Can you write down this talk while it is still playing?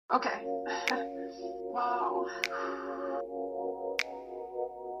Okay. Wow.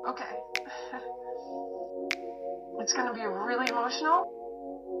 Okay. It's gonna be really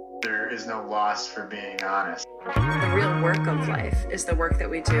emotional. There is no loss for being honest. The real work of life is the work that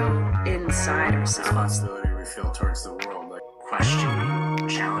we do inside ourselves. Responsibility we feel towards the world, like questioning,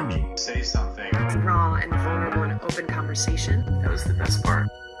 challenging. say something. Raw and vulnerable and open conversation. That was the best part.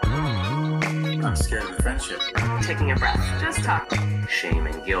 I'm scared of the friendship. Taking a breath. Just talk. Shame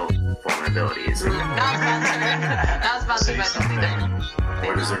and guilt, vulnerabilities. That was sponsored by something different.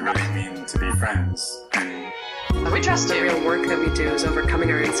 What does it really mean to be friends? And We trust you. The real work that we do is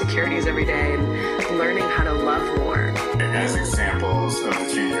overcoming our insecurities every day and learning how to love more. as examples of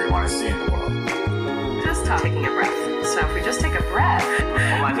the change we want to see in the world. Just talk. Taking a breath. So if we just take a breath.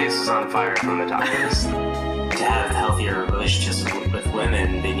 Well, my face is on fire from the top of this. To have healthier relationships with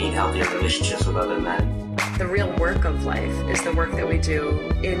women, they need healthier relationships with other men. The real work of life is the work that we do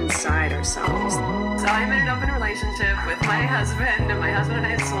inside ourselves. So I'm in an open relationship with my husband, and my husband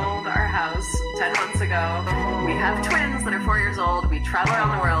and I sold our house 10 months ago. We have twins that are 4 years old. We travel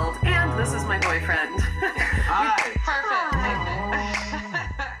around the world, and this is my boyfriend. Hi. Perfect.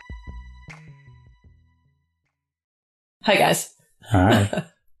 Hi, guys. Hi.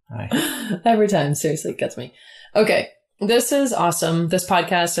 Hi. Every time, seriously, it gets me. Okay. This is awesome. This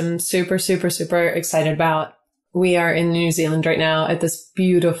podcast I'm super, super, super excited about. We are in New Zealand right now at this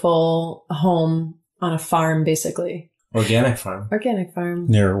beautiful home on a farm, basically. Organic farm. Organic farm.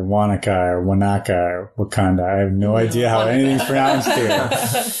 Near Wanaka or Wanaka or Wakanda. I have no idea how Wanaka. anything's pronounced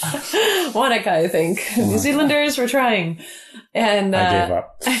here. Wanaka, I think. New Zealanders were trying. And I gave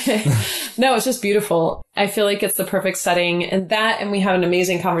up. no, it's just beautiful. I feel like it's the perfect setting, and we have an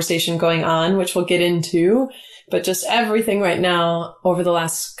amazing conversation going on, which we'll get into. But just everything right now over the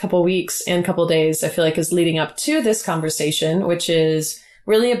last couple weeks and couple days, I feel like is leading up to this conversation, which is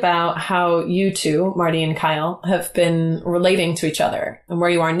really about how you two, Marty and Kyle, have been relating to each other and where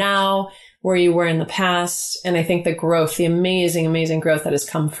you are now, where you were in the past. And I think the growth, the amazing, amazing growth that has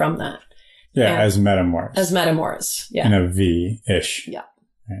come from that. Yeah, And- as metamorphs. As metamorphs. Yeah. In a V-ish. Yeah.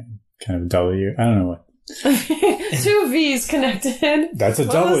 Right. Kind of W. I don't know what. Two V's connected. That's a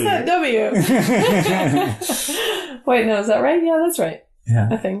What W. was that W? Wait, no, is that right? Yeah, that's right. Yeah,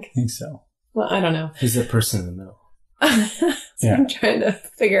 I think. I think so. Well, I don't know. Who's the person in the middle? Yeah. I'm trying to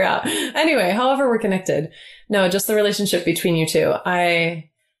figure out. Anyway, however we're connected. No, just the relationship between you two.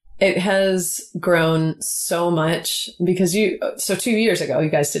 It has grown so much because so 2 years ago, you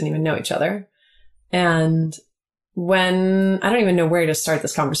guys didn't even know each other. And I don't even know where to start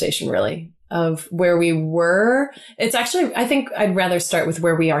this conversation really of where we were. It's actually, I think I'd rather start with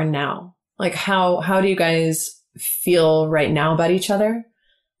where we are now. Like how do you guys feel right now about each other?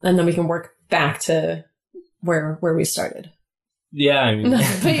 And then we can work back to where we started. Yeah, I mean,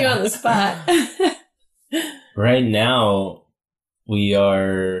 Put you on the spot. right now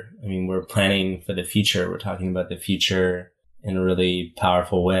we're planning for the future. We're talking about the future in a really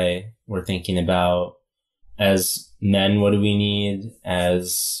powerful way. We're thinking about, as men, what do we need?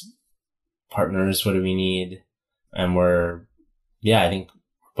 As partners, what do we need? And I think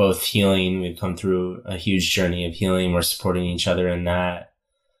we're both healing. We've come through a huge journey of healing. We're supporting each other in that,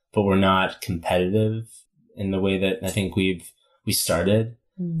 but we're not competitive in the way that I think we started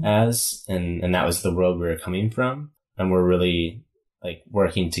as, and that was the world we were coming from. And we're really like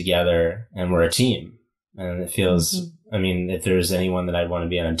working together, and we're a team. And it feels, I mean, if there's anyone that I'd want to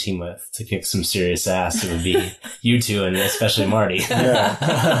be on a team with to kick some serious ass, it would be you two, and especially Marty. Yeah.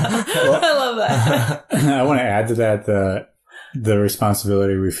 I love that. I want to add to that the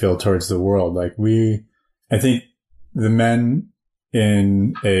responsibility we feel towards the world. Like I think the men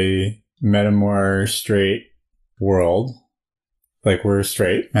in a metamor straight world, like we're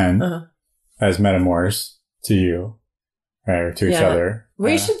straight men as metamors to you, right, or to each other.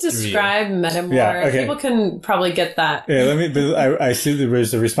 We should describe metamor. Yeah, okay. People can probably get that. Yeah, but I see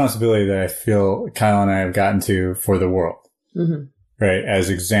there's a responsibility that I feel Kyle and I have gotten to for the world, right? As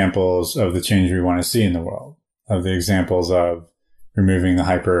examples of the change we want to see in the world, of the examples of removing the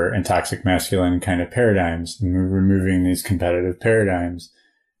hyper and toxic masculine kind of paradigms, removing these competitive paradigms,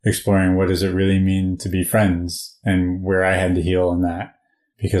 exploring what does it really mean to be friends, and where I had to heal in that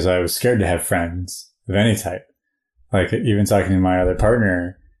because I was scared to have friends of any type. Like even talking to my other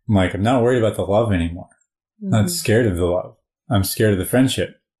partner, I'm like, I'm not worried about the love anymore. I'm not scared of the love. I'm scared of the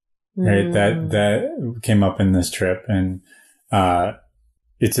friendship. Right. That came up in this trip. And,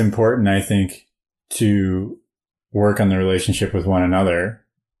 it's important, I think, to work on the relationship with one another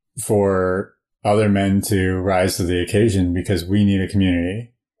for other men to rise to the occasion because we need a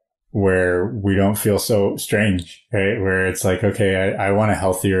community. where we don't feel so strange, right? Where it's like, okay, I want a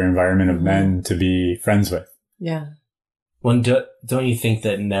healthier environment of men to be friends with. Yeah. Well, don't you think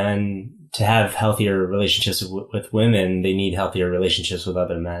that men, to have healthier relationships with women, they need healthier relationships with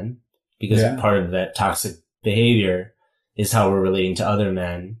other men? Because part of that toxic behavior is how we're relating to other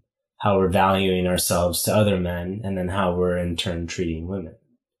men, how we're valuing ourselves to other men, and then how we're in turn treating women.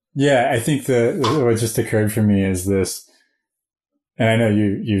 Yeah, I think what just occurred for me is this, and I know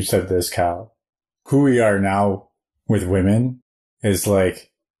you said this, Kyle, who we are now with women is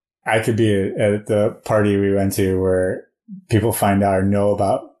like, I could be at the party we went to where people find out or know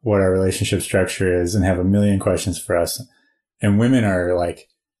about what our relationship structure is and have a million questions for us. And women are like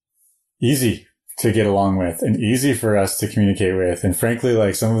easy to get along with and easy for us to communicate with. And frankly,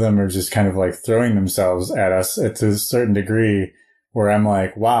 like some of them are just kind of like throwing themselves at us to a certain degree where I'm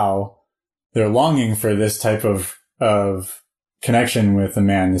like, wow, they're longing for this type of connection with a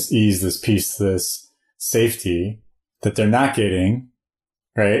man, this ease, this peace, this safety that they're not getting.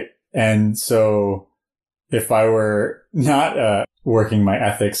 Right. And so if I were not working my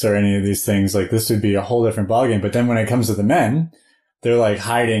ethics or any of these things, like this would be a whole different ballgame. But then when it comes to the men, they're like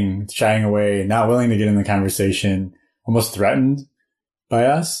hiding, shying away, not willing to get in the conversation, almost threatened by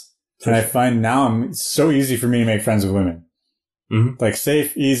us. And I find now it's so easy for me to make friends with women. Mm-hmm. Like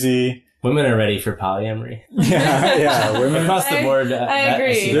safe, easy. Women are ready for polyamory. Yeah. Women across the board. I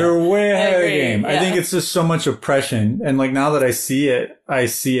agree. They're way ahead of the game. Yeah. I think it's just so much oppression. And like now that I see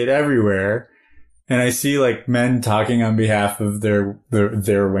it everywhere. And I see like men talking on behalf of their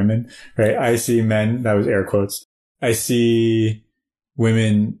women, right? I see men, that was air quotes. I see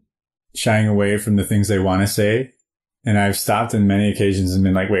women shying away from the things they want to say. And I've stopped in many occasions and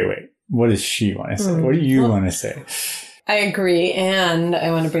been like, wait, what does she want to say? What do you want to say? I agree. And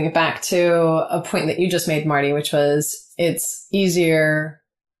I want to bring it back to a point that you just made, Marty, which was it's easier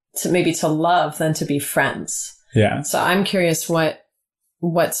to love than to be friends. Yeah. So I'm curious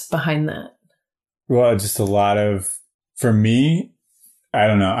what's behind that. Well, just a lot of, for me, I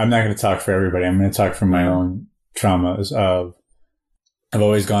don't know. I'm not going to talk for everybody. I'm going to talk from my own traumas of, I've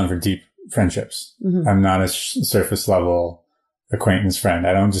always gone for deep friendships. Mm-hmm. I'm not a surface level acquaintance friend.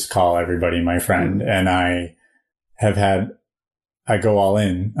 I don't just call everybody my friend. Mm-hmm. And I go all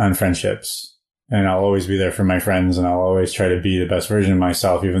in on friendships and I'll always be there for my friends and I'll always try to be the best version of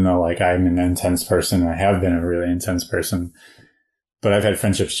myself, even though like I'm an intense person. I have been a really intense person. But I've had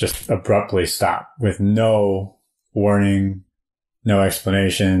friendships just abruptly stop with no warning, no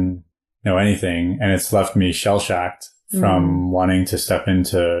explanation, no anything. And it's left me shell-shocked from wanting to step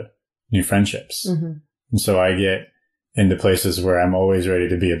into new friendships. Mm-hmm. And so I get into places where I'm always ready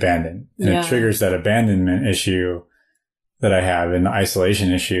to be abandoned. And it triggers that abandonment issue that I have and the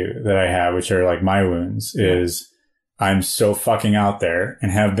isolation issue that I have, which are like my wounds, is I'm so fucking out there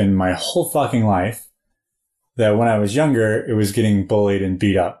and have been my whole fucking life. That when I was younger, it was getting bullied and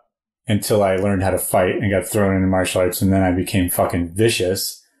beat up until I learned how to fight and got thrown into martial arts. And then I became fucking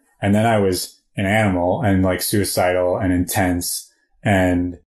vicious. And then I was an animal and like suicidal and intense.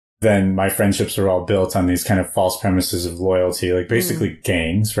 And then my friendships were all built on these kind of false premises of loyalty, like basically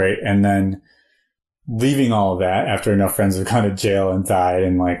gangs, right? And then leaving all of that after enough friends have gone to jail and died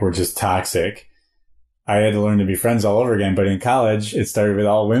and like were just toxic. I had to learn to be friends all over again. But in college, it started with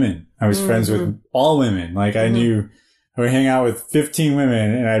all women. I was friends with all women. Like I knew I would hang out with 15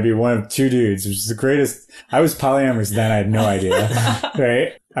 women and I'd be one of 2 dudes, which is the greatest. I was polyamorous then. I had no idea.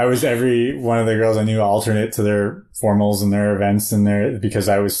 Right. I was every one of the girls I knew alternate to their formals and their events and because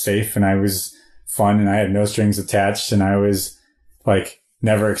I was safe and I was fun and I had no strings attached and I was like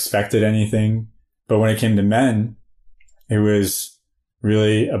never expected anything. But when it came to men, it was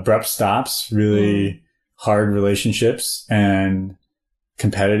really abrupt stops, really hard relationships and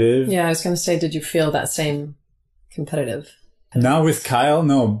competitive. Yeah, I was going to say, did you feel that same competitive? Not with Kyle,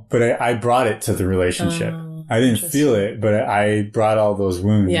 no, but I brought it to the relationship. I didn't feel it, but I brought all those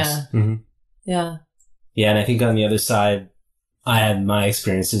wounds. Yeah. Mm-hmm. Yeah. Yeah, and I think on the other side, I had my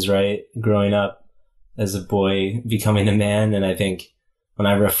experiences, right? Growing up as a boy, becoming a man. And I think when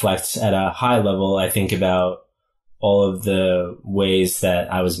I reflect at a high level, I think about all of the ways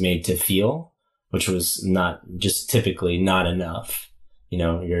that I was made to feel, which was not just typically not enough. You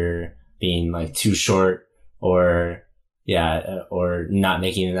know, you're being like too short or not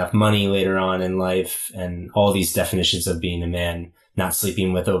making enough money later on in life and all these definitions of being a man, not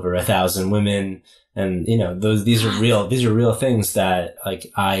sleeping with over 1,000 women. And, you know, these are real things that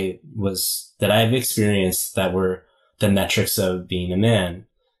like that I've experienced that were the metrics of being a man.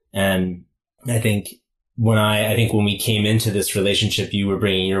 And I think when we came into this relationship, you were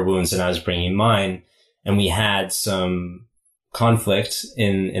bringing your wounds and I was bringing mine. And we had some conflict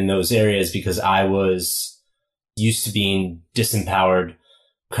in those areas because I was used to being disempowered,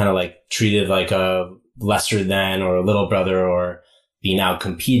 kind of like treated like a lesser than or a little brother or being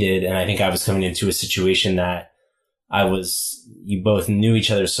outcompeted. And I think I was coming into a situation that you both knew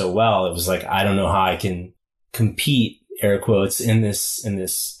each other so well. It was like, I don't know how I can compete, air quotes, in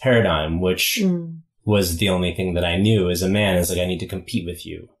this paradigm, which was the only thing that I knew as a man, is like, I need to compete with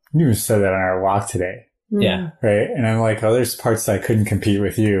you. You even said that on our walk today. Yeah. Right. And I'm like, oh, there's parts that I couldn't compete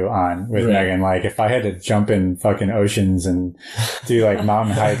with you on with Megan. Like if I had to jump in fucking oceans and do like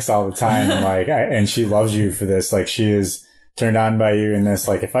mountain hikes all the time, and like, and she loves you for this, like she is turned on by you in this,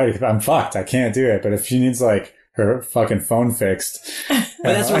 like if I'm fucked, I can't do it. But if she needs like her fucking phone fixed. But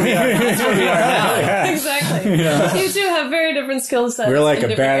that's where we are. That's where we are now. Yeah. Exactly. Yeah. You two have very different skill sets. We're like in a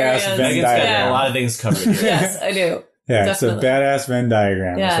different badass areas. Venn diagram. A lot of things covered here. Yes, I do. Yeah, Definitely. it's a badass Venn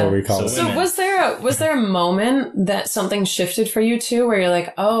diagram. Yeah. That's what we call it. So was there a moment that something shifted for you too, where you're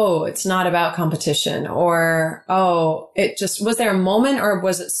like, oh, it's not about competition, or was there a moment, or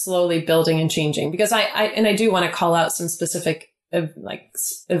was it slowly building and changing? Because I do want to call out some specific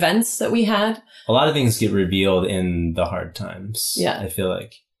events that we had. A lot of things get revealed in the hard times. Yeah. I feel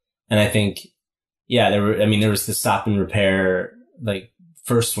like, and I think, there was the stop and repair, like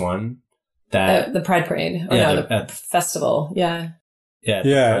first one. That the Pride Parade, the festival. Yeah. Yeah.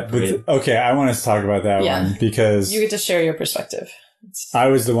 Yeah. But okay. I want to talk about that one because you get to share your perspective. I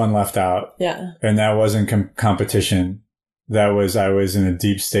was the one left out. Yeah. And that wasn't competition. I was in a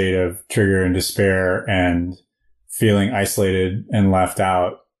deep state of trigger and despair and feeling isolated and left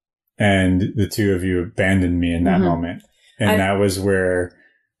out. And the two of you abandoned me in that moment. And that was where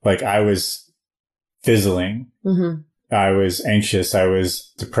like I was fizzling. Mm-hmm. I was anxious, I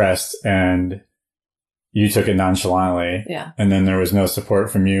was depressed, and you took it nonchalantly. Yeah. And then there was no support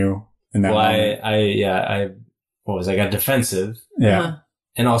from you in that moment. I got defensive. Yeah. Uh-huh.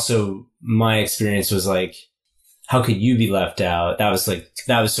 And also my experience was like, how could you be left out? That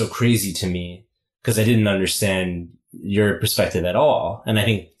was so crazy to me because I didn't understand your perspective at all. And I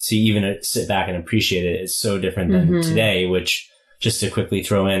think to even sit back and appreciate it is so different than today, which just to quickly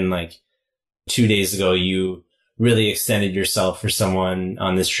throw in, like 2 days ago, you really extended yourself for someone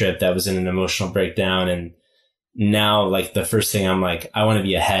on this trip that was in an emotional breakdown. And now, like, the first thing I'm like, I want to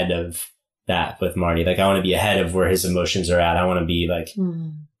be ahead of that with Marty. Like, I want to be ahead of where his emotions are at. I want to be like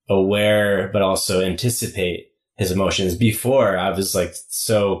aware, but also anticipate his emotions. Before, I was like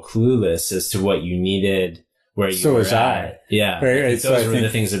so clueless as to what you needed, where you were at. Yeah. Right. Those were the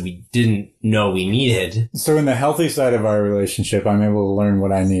things that we didn't know we needed. So in the healthy side of our relationship, I'm able to learn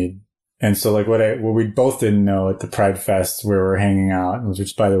what I need. And so like what we both didn't know at the Pride Fest where we're hanging out,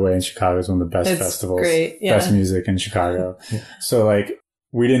 which by the way in Chicago is one of the best festivals, great. Yeah. Best music in Chicago. So like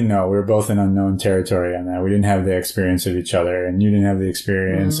we didn't know, we were both in unknown territory on that. We didn't have the experience of each other and you didn't have the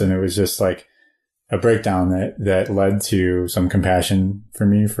experience. And it was just like a breakdown that led to some compassion for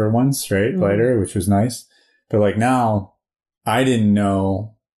me for once, right? Later, which was nice. But like now I didn't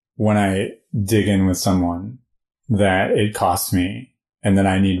know when I dig in with someone that it costs me. And then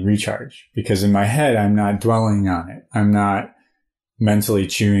I need recharge because in my head, I'm not dwelling on it. I'm not mentally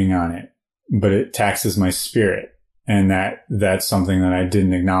chewing on it, but it taxes my spirit. And that's something that I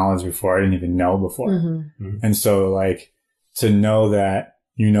didn't acknowledge before. I didn't even know before. And so like to know that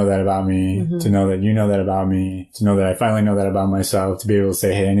you know that about me, to know that you know that about me, to know that I finally know that about myself, to be able to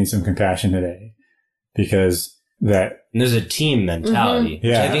say, hey, I need some compassion today because and there's a team mentality. Which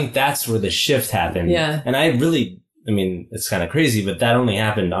Yeah. I think that's where the shift happened. Yeah. And it's kind of crazy, but that only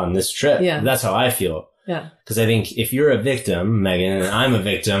happened on this trip. Yeah. That's how I feel. Yeah. Because I think if you're a victim, Megan, and I'm a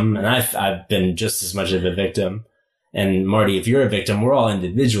victim, and I've been just as much of a victim, and Marty, if you're a victim, we're all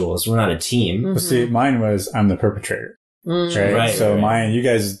individuals. We're not a team. Well, see, mine was I'm the perpetrator. Right. Right, So right. you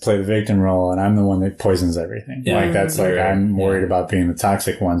guys play the victim role and I'm the one that poisons everything. Yeah. Like that's like, Right. I'm worried about being the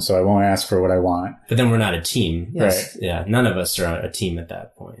toxic one. So I won't ask for what I want. But then we're not a team. Yes. Right. Yeah. None of us are a team at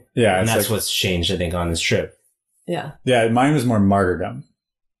that point. Yeah. And it's that's like, what's changed, I think, on this trip. Yeah. yeah. Mine was more martyrdom.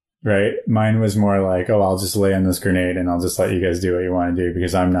 Right. Mine was more like, oh, I'll just lay on this grenade and I'll just let you guys do what you want to do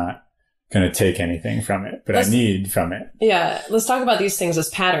because I'm not going to take anything from it, but I need from it. Yeah. Let's talk about these things as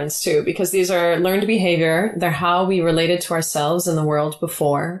patterns too, because these are learned behavior. They're how we related to ourselves in the world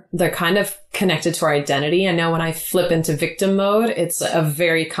before. They're kind of connected to our identity. I know when I flip into victim mode, it's a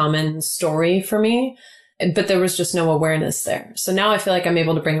very common story for me, but there was just no awareness there. So now I feel like I'm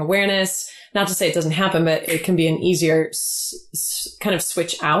able to bring awareness, not to say it doesn't happen, but it can be an easier kind of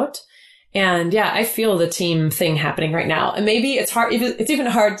switch out. And yeah, I feel the team thing happening right now. And maybe it's hard, it's even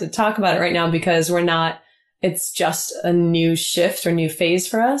hard to talk about it right now because it's just a new shift or new phase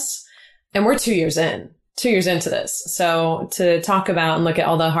for us. And we're 2 years in. 2 years into this. So to talk about and look at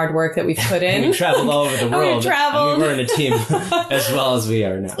all the hard work that we've put in. We traveled all over the world. We've traveled. And we were in a team as well as we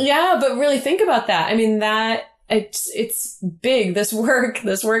are now. Yeah, but really think about that. I mean, that it's big. This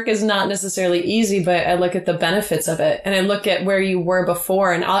work is not necessarily easy, but I look at the benefits of it and I look at where you were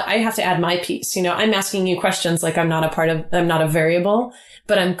before, and I have to add my piece. You know, I'm asking you questions like I'm not a variable,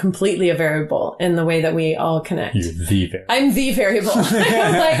 but I'm completely a variable in the way that we all connect. You're the variable. I'm the variable.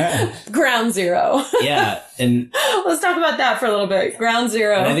 I'm like ground zero. Yeah. And let's talk about that for a little bit. Ground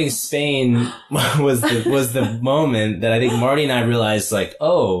zero. And I think Spain was the moment that I think Marty and I realized, like,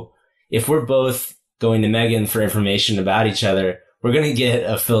 oh, if we're both going to Megan for information about each other, we're going to get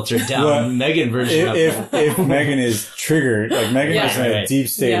a filtered down Megan version of it. If Megan is triggered, like Megan was in a Right. deep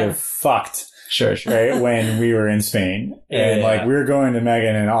state of fucked. Sure. Right? When we were in Spain. And like we were going to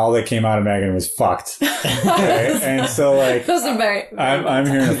Megan and all that came out of Megan was fucked. Right? And so like I'm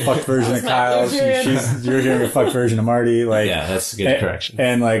hearing a fucked version of Kyle. You're hearing a fucked version of Marty. Like, yeah, that's a good correction.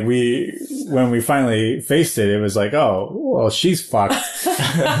 And like when we finally faced it, it was like, oh, well, she's fucked.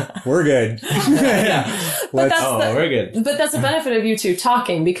 We're good. We're good. But that's the benefit of you two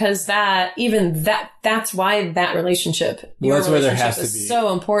talking, because that's why that relationship, that's where there has to be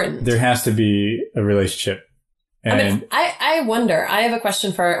so important. There has to be a relationship. And I mean, I wonder, I have a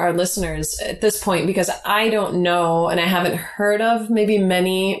question for our listeners at this point, because I don't know, and I haven't heard of maybe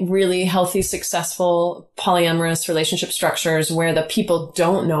many really healthy, successful polyamorous relationship structures where the people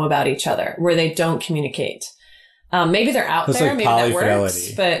don't know about each other, where they don't communicate. Maybe they're out there, like maybe that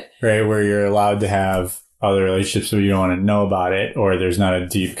works, but right, where you're allowed to have other relationships but you don't want to know about it, or there's not a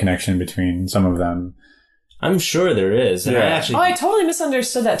deep connection between some of them. I'm sure there is. And I totally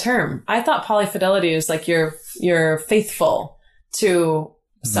misunderstood that term. I thought polyfidelity is like you're faithful to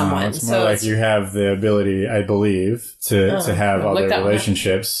someone. No, it's more like you have the ability, I believe, to have other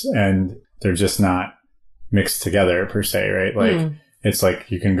relationships, and they're just not mixed together per se, right? Like it's like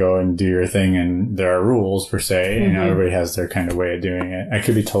you can go and do your thing, and there are rules per se. You know, everybody has their kind of way of doing it. I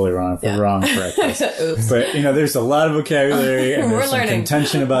could be totally wrong. If we're wrong, correct us. But you know, there's a lot of vocabulary, and there's some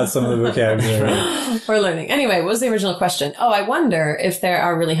contention about some of the vocabulary. We're learning. Anyway, what was the original question? Oh, I wonder if there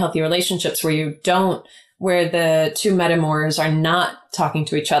are really healthy relationships where the two metamors are not talking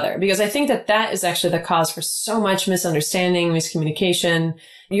to each other, because I think that is actually the cause for so much misunderstanding, miscommunication.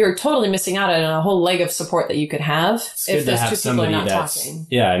 You're totally missing out on a whole leg of support that you could have if those two people are not talking.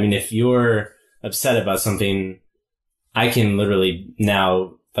 Yeah, I mean, if you're upset about something, I can literally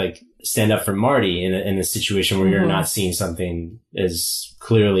now like stand up for Marty in a situation where you're not seeing something as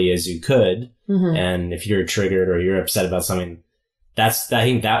clearly as you could. And if you're triggered or you're upset about something, I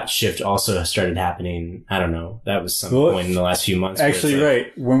think that shift also started happening. I don't know. That was some point in the last few months. Actually,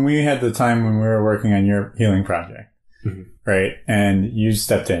 right. When we had the time when we were working on your healing project, right? And you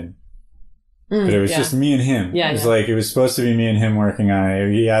stepped in. But it was just me and him. Yeah, it was like, it was supposed to be me and him working on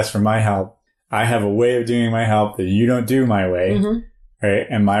it. He asked for my help. I have a way of doing my help that you don't do my way. Right.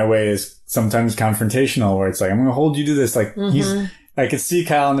 And my way is sometimes confrontational, where it's like, I'm going to hold you to this. Like I could see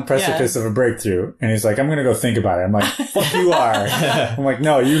Kyle on the precipice of a breakthrough, and he's like, I'm going to go think about it. I'm like, fuck you are. I'm like,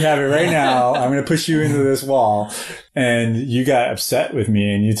 no, you have it right now. I'm going to push you into this wall. And you got upset with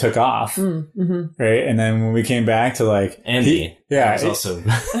me and you took off. Right. And then when we came back to like, Andy. Also.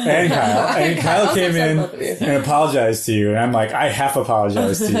 And Kyle. And Kyle came in and apologized to you. And I'm like, I half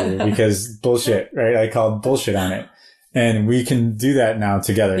apologized to you because bullshit, right? I called bullshit on it. And we can do that now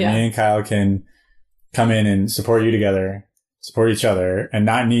together. Me and Kyle can come in and support you together, support each other, and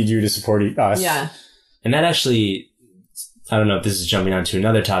not need you to support us. Yeah. And that actually, I don't know if this is jumping onto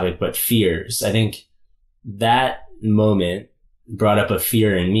another topic, but fears. I think that moment brought up a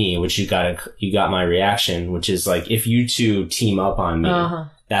fear in me, which you got my reaction, which is like, if you two team up on me,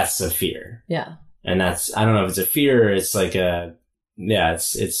 that's a fear. Yeah. And I don't know if it's a fear or it's like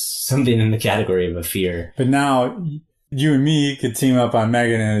it's something in the category of a fear. But now you and me could team up on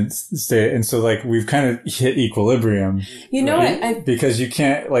Megan and stay. And so like, we've kind of hit equilibrium. You know what? Because you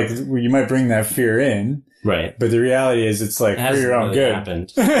can't, like, you might bring that fear in. Right. But the reality is it's like, for your own good.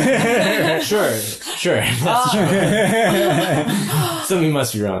 Happened. Sure. That's true. Something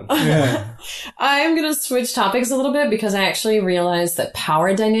must be wrong. I'm going to switch topics a little bit, because I actually realized that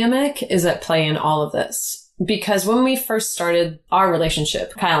power dynamic is at play in all of this. Because when we first started our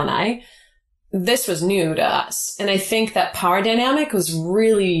relationship, Kyle and I, this was new to us. And I think that power dynamic was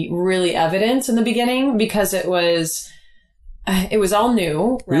really, really evident in the beginning, because it was all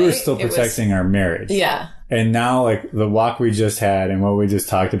new, right? We were still protecting our marriage. Yeah. And now, like, the walk we just had and what we just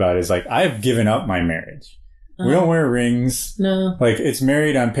talked about is like, I've given up my marriage. We don't wear rings. No. Like, it's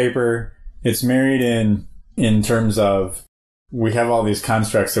married on paper. It's married in terms of we have all these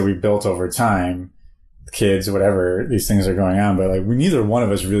constructs that we built over time. kids, whatever, these things are going on. But like, neither one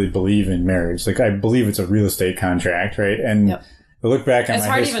of us really believe in marriage. Like, I believe it's a real estate contract, right? And I look back on it's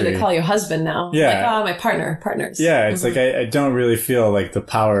my hard history, even to call you husband now. Yeah. Like, my partners. Yeah. It's like, I don't really feel like the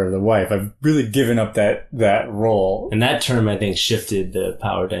power of the wife. I've really given up that role. And that term, I think, shifted the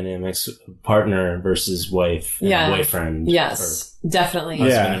power dynamics, partner versus wife, and boyfriend. Yes, definitely.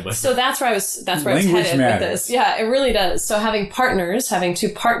 Yeah. So that's where I was Language headed matters. with this. Yeah, it really does. So having two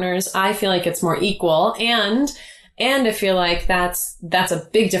partners, I feel like it's more equal, and I feel like that's a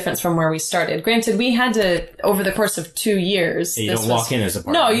big difference from where we started. Granted, we had to, over the course of 2 years. You don't walk in as a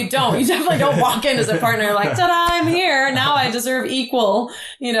partner. No, you don't. You definitely don't walk in as a partner like, ta-da, I'm here. Now I deserve equal.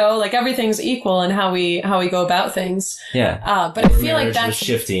 Like everything's equal in how we go about things. Yeah. But I feel like was that's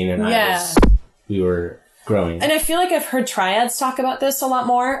shifting, and we were growing. And I feel like I've heard triads talk about this a lot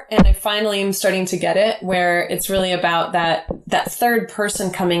more, and I finally am starting to get it, where it's really about that third person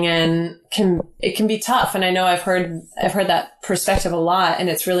coming in can be tough. And I know I've heard that perspective a lot, and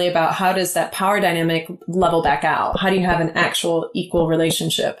it's really about how does that power dynamic level back out? How do you have an actual equal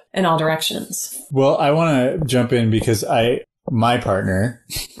relationship in all directions? Well, I want to jump in because my partner,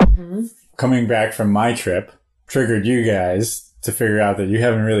 coming back from my trip, triggered you guys to figure out that you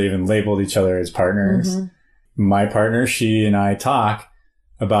haven't really even labeled each other as partners. My partner, she and I talk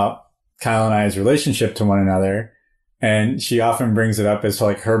about Kyle and I's relationship to one another, and she often brings it up as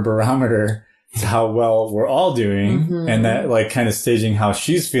like her barometer to how well we're all doing, and that like kind of staging how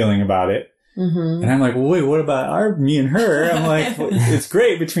she's feeling about it. And I'm like, well, wait, what about me and her? I'm like, well, it's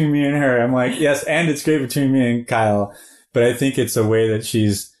great between me and her. I'm like, yes, and it's great between me and Kyle. But I think it's a way that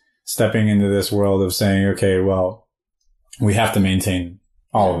she's stepping into this world of saying, okay, well, we have to maintain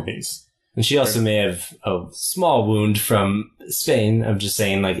all of these. And she also may have a small wound from Spain of just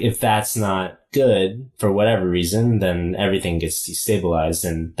saying, like, if that's not good for whatever reason, then everything gets destabilized.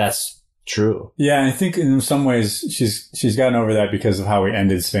 And that's true. Yeah. I think in some ways she's gotten over that because of how we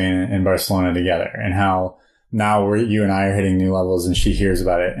ended Spain and Barcelona together, and how now you and I are hitting new levels, and she hears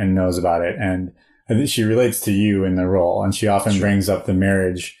about it and knows about it. And I think she relates to you in the role, and she often brings up the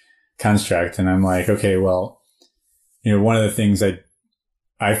marriage construct. And I'm like, okay, well, one of the things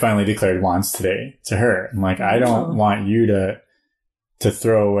I finally declared once today to her, I'm like, I don't want you to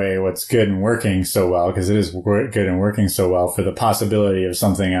throw away what's good and working so well, because it is good and working so well, for the possibility of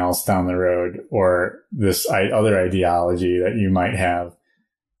something else down the road, or this other ideology that you might have,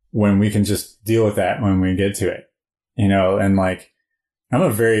 when we can just deal with that when we get to it, and like, I'm a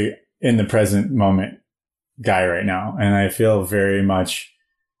very in the present moment guy right now. And I feel very much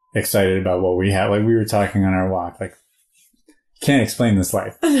excited about what we have. Like, we were talking on our walk, like, can't explain this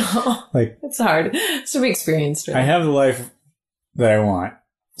life. No, like, it's hard. So we experienced it. I have the life that I want.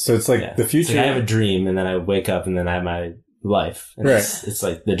 So it's like the future. I have a dream, and then I wake up, and then I have my life. And it's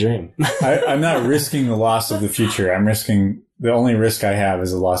like the dream. I'm not risking the loss of the future. The only risk I have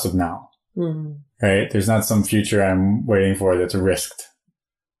is the loss of now. Right? There's not some future I'm waiting for that's risked.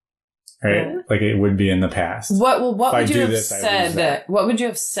 Right? Like it would be in the past. What would you have said? What would you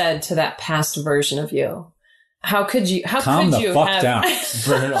have said to that past version of you? How could you Calm the fuck down.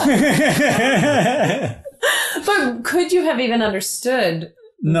 Burn it off. But could you have even understood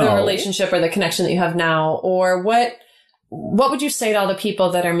the relationship or the connection that you have now? Or what would you say to all the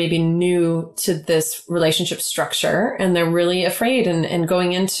people that are maybe new to this relationship structure, and they're really afraid and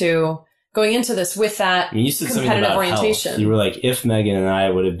going into this with that you said competitive orientation? Health. You were like, if Megan and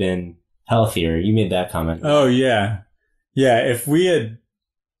I would have been healthier. You made that comment. Oh, yeah. Yeah. If we had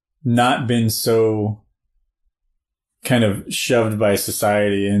not been so kind of shoved by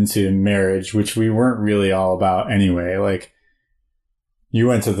society into marriage, which we weren't really all about anyway. Like, you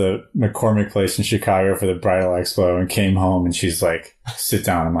went to the McCormick place in Chicago for the bridal expo and came home, and she's like, sit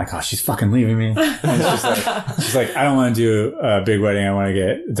down. I'm like, oh, she's fucking leaving me. And she's like, I don't want to do a big wedding. I want to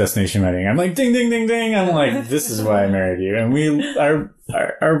get a destination wedding. I'm like, ding, ding, ding, ding. I'm like, this is why I married you. And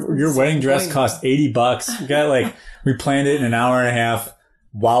your wedding dress cost $80. We planned it in an hour and a half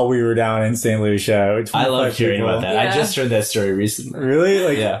while we were down in St. Lucia. I love hearing about that. Yeah. I just heard that story recently. Really?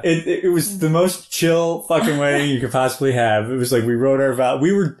 Like, yeah. It was the most chill fucking wedding you could possibly have. It was like, we wrote our vow.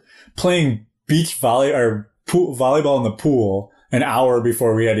 We were playing beach volleyball in the pool an hour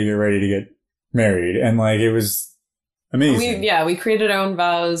before we had to get ready to get married. And like, it was amazing. We created our own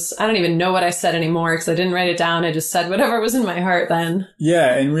vows. I don't even know what I said anymore because I didn't write it down. I just said whatever was in my heart then.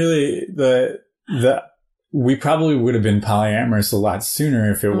 Yeah. And really we probably would have been polyamorous a lot sooner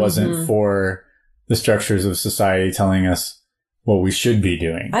if it wasn't for the structures of society telling us what we should be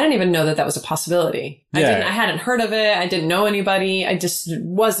doing. I didn't even know that was a possibility. Yeah. I hadn't heard of it. I didn't know anybody. I just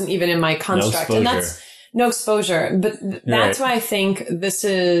wasn't even in my construct. No and no exposure. But that's why I think this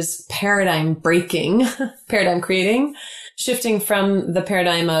is paradigm breaking, paradigm creating, shifting from the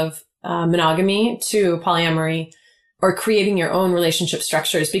paradigm of monogamy to polyamory, or creating your own relationship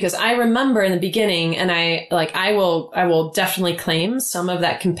structures. Because I remember in the beginning, and I will definitely claim some of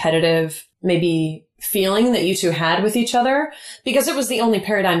that competitive, maybe feeling that you two had with each other, because it was the only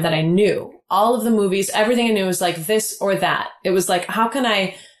paradigm that I knew. All of the movies, everything I knew was like this or that. It was like, how can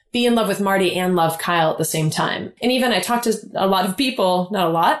I be in love with Marty and love Kyle at the same time? And even I talked to a lot of people, not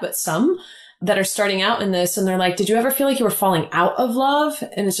a lot, but some that are starting out in this, and they're like, did you ever feel like you were falling out of love?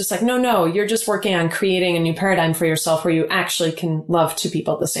 And it's just like, no, you're just working on creating a new paradigm for yourself where you actually can love two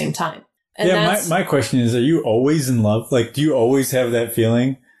people at the same time. And my question is, are you always in love? Like, do you always have that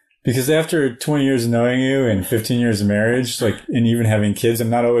feeling? Because after 20 years of knowing you and 15 years of marriage, like, and even having kids, I'm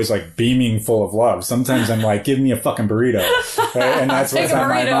not always like beaming full of love. Sometimes I'm like, give me a fucking burrito. Right? And that's what's on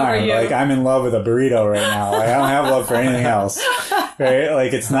my mind. Like, I'm in love with a burrito right now. Like, I don't have love for anything else. Right?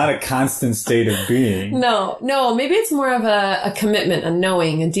 Like, it's not a constant state of being. No, maybe it's more of a commitment, a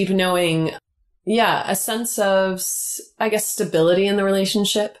knowing, a deep knowing. Yeah. A sense of, I guess, stability in the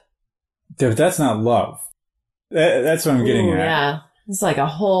relationship. But that's not love. That's what I'm getting at. Yeah. It's like a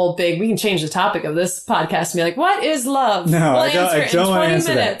whole big, we can change the topic of this podcast and be like, what is love? No, I don't want to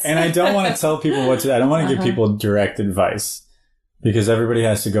answer that. And I don't want to tell people what to, I don't want to give people direct advice, because everybody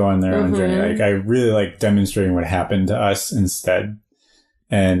has to go on their own journey. Like, I really like demonstrating what happened to us instead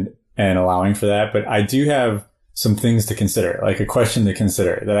and allowing for that. But I do have some things to consider, like a question to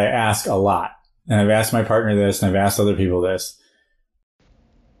consider that I ask a lot. And I've asked my partner this, and I've asked other people this.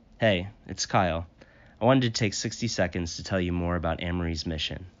 Hey, it's Kyle. I wanted to take 60 seconds to tell you more about Amory's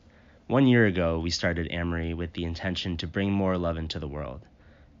mission. 1 year ago, we started Amory with the intention to bring more love into the world.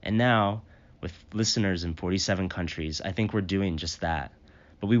 And now, with listeners in 47 countries, I think we're doing just that.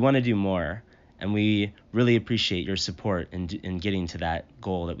 But we want to do more, and we really appreciate your support in getting to that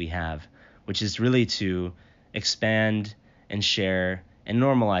goal that we have, which is really to expand and share and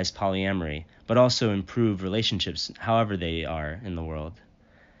normalize polyamory, but also improve relationships however they are in the world.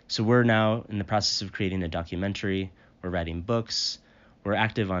 So we're now in the process of creating a documentary. We're writing books. We're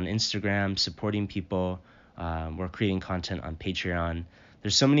active on Instagram, supporting people. We're creating content on Patreon.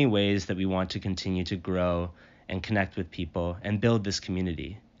 There's so many ways that we want to continue to grow and connect with people and build this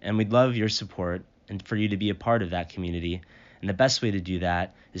community. And we'd love your support and for you to be a part of that community. And the best way to do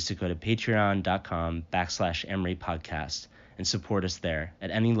that is to go to patreon.com/Amory Podcast and support us there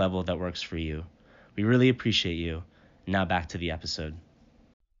at any level that works for you. We really appreciate you. Now back to the episode.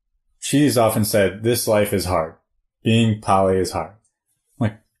 She's often said, this life is hard. Being poly is hard.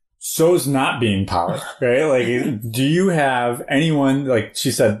 Like, so is not being poly, right? Like, do you have anyone, like she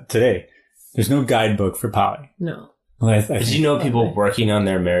said today, there's no guidebook for poly. No. Well, did you know people working on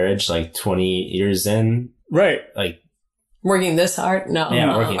their marriage like 20 years in? Right. Like, working this hard? No.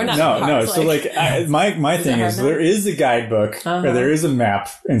 Yeah, working. Or not no. hard, So like, my thing is there is a guidebook or there is a map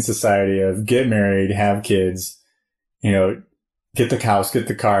in society of get married, have kids, get the house, get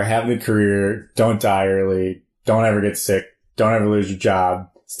the car, have the career, don't die early, don't ever get sick, don't ever lose your job,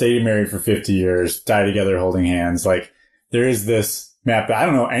 stay married for 50 years, die together holding hands. Like, there is this map. I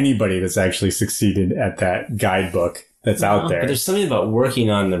don't know anybody that's actually succeeded at that guidebook that's out there. But there's something about working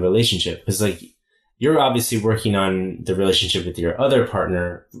on the relationship, because like, you're obviously working on the relationship with your other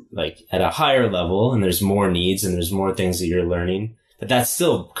partner, like at a higher level, and there's more needs and there's more things that you're learning, but that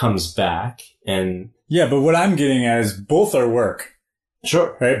still comes back. And yeah, but what I'm getting at is both are work.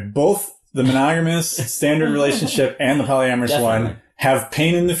 Sure. Right? Both the monogamous standard relationship and the polyamorous one have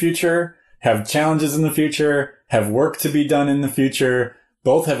pain in the future, have challenges in the future, have work to be done in the future.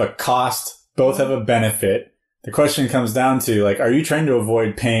 Both have a cost. Both have a benefit. The question comes down to, like, are you trying to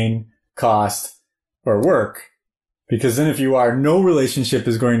avoid pain, cost, or work? Because then if you are, no relationship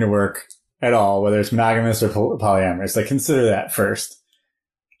is going to work at all, whether it's monogamous or polyamorous. Like, consider that first.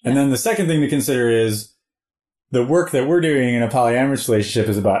 And then the second thing to consider is the work that we're doing in a polyamorous relationship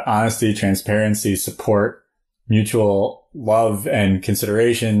is about honesty, transparency, support, mutual love and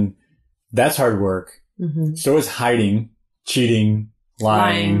consideration. That's hard work. Mm-hmm. So is hiding, cheating,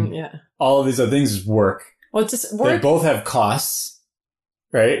 lying. Yeah. All of these other things is work. Well, just work. They both have costs,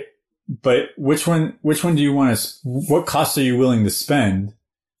 right? But which one do you want to, what costs are you willing to spend?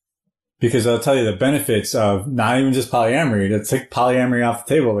 Because I'll tell you the benefits of not even just polyamory, to take polyamory off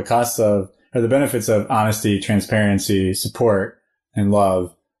the table, the costs of, or the benefits of honesty, transparency, support, and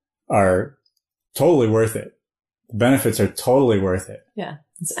love are totally worth it. The benefits are totally worth it. Yeah.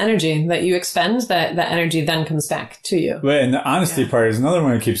 It's energy that you expend, that energy then comes back to you. But and the honesty part is another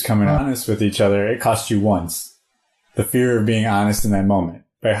one that keeps coming honest with each other. It costs you once. The fear of being honest in that moment.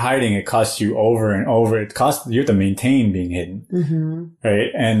 by hiding, it costs you over and over. You have to maintain being hidden. Mm-hmm. Right.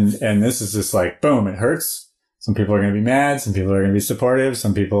 And this is just like, boom, it hurts. Some people are going to be mad. Some people are going to be supportive.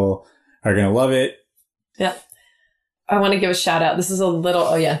 Some people are going to love it. Yeah. I want to give a shout out. This is a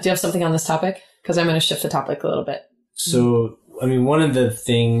little, do you have something on this topic? Because I'm going to shift the topic a little bit. So, I mean, one of the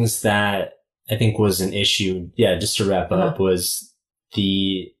things that I think was an issue, just to wrap up, was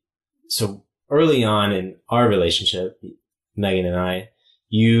so early on in our relationship, Megan and I,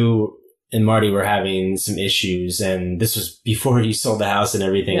 you and Marty were having some issues, and this was before you sold the house and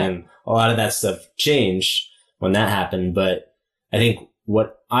everything, and a lot of that stuff changed when that happened. But I think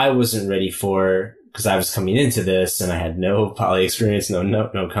what I wasn't ready for, because I was coming into this and I had no poly experience,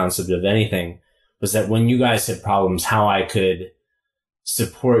 no concept of anything, was that when you guys had problems, how I could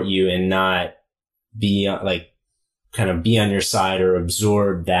support you and not be like, kind of be on your side or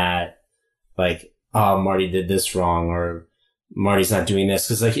absorb that, like, oh, Marty did this wrong, or Marty's not doing this.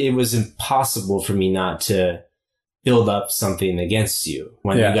 Cause like, it was impossible for me not to build up something against you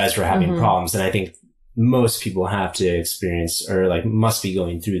when you guys were having problems. And I think most people have to experience, or like must be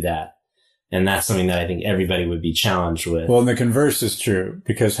going through that. And that's something that I think everybody would be challenged with. Well, and the converse is true,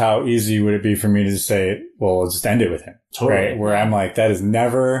 because how easy would it be for me to say, well, let's just end it with him. Totally. Right. Where I'm like, that is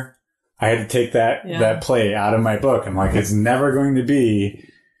never, I had to take that play out of my book. I'm like, it's never going to be,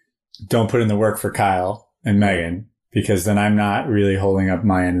 don't put in the work for Kyle and Megan, because then I'm not really holding up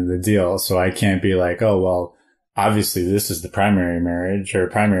my end of the deal. So I can't be like, oh, well, obviously this is the primary marriage or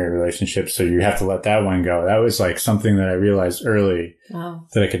primary relationship, so you have to let that one go. That was like something that I realized early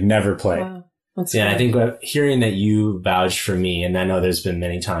that I could never play. Wow. That's I think hearing that you vouched for me, and I know there's been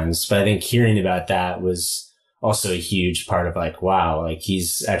many times, but I think hearing about that was also a huge part of like, wow, like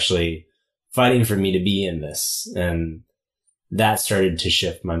he's actually fighting for me to be in this. And that started to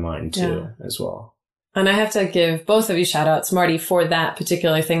shift my mind too, as well. And I have to give both of you shout outs, Marty, for that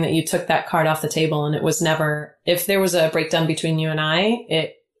particular thing that you took that card off the table, and it was never, if there was a breakdown between you and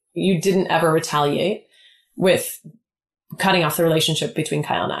I, you didn't ever retaliate with cutting off the relationship between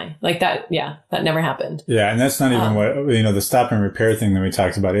Kyle and I. Like that, that never happened. Yeah. And that's not even what, the stop and repair thing that we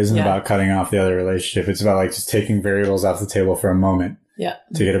talked about isn't about cutting off the other relationship. It's about like just taking variables off the table for a moment to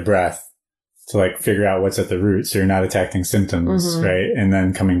get a breath, to like figure out what's at the root, so you're not attacking symptoms, right? And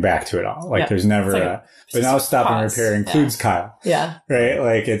then coming back to it all. Like there's never like but now stop and repair includes Kyle. Yeah. Right?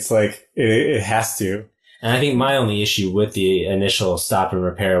 Like it's like, it has to. And I think my only issue with the initial stop and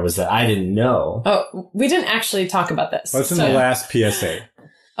repair was that I didn't know. Oh, we didn't actually talk about this. What's in the last PSA?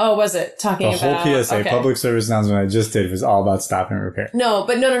 Oh, was it talking about the whole PSA, public service announcement I just did, was all about stop and repair? No,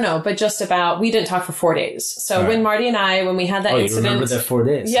 but just about, we didn't talk for 4 days. So when Marty and I, when we had that incident. You remember the 4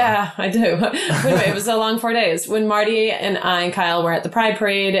 days? Yeah, I do. Anyway, it was a long 4 days. When Marty and I and Kyle were at the Pride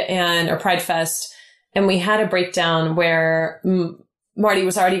Parade or Pride Fest, and we had a breakdown where Marty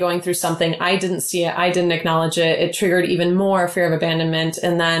was already going through something. I didn't see it. I didn't acknowledge it. It triggered even more fear of abandonment.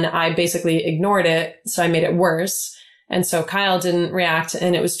 And then I basically ignored it. So I made it worse. And so Kyle didn't react,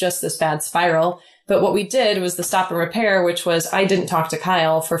 and it was just this bad spiral. But what we did was the stop and repair, which was I didn't talk to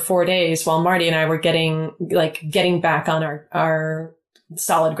Kyle for 4 days while Marty and I were getting back on our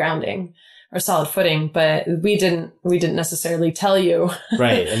solid grounding, or solid footing. But we didn't necessarily tell you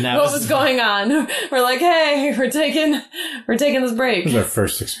right, and that what was going on. We're like, hey, we're taking this break. It was our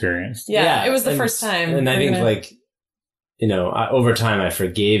first experience. Yeah, it was the first time. And I think over time I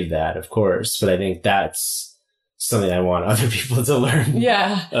forgave that, of course, but I think that's something I want other people to learn.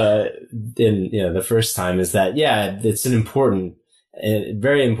 Yeah. The first time is that, it's an important,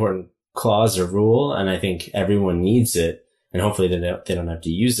 very important clause or rule. And I think everyone needs it, and hopefully they don't have to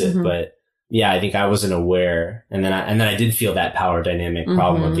use it. But I think I wasn't aware. And then I did feel that power dynamic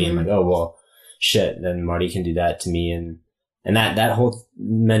problem of being like, oh, well, shit, then Marty can do that to me. And that whole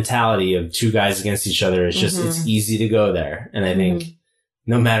mentality of two guys against each other is just, it's easy to go there. And I think,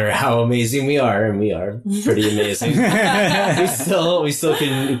 no matter how amazing we are, and we are pretty amazing, we still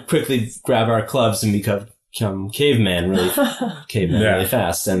can quickly grab our clubs and become caveman really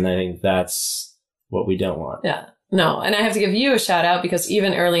fast. And I think that's what we don't want. Yeah. No. And I have to give you a shout out, because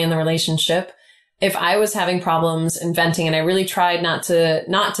even early in the relationship, if I was having problems and venting, and I really tried not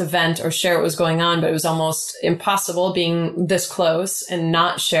to vent or share what was going on, but it was almost impossible being this close and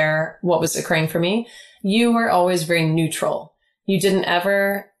not share what was occurring for me, you were always very neutral. You didn't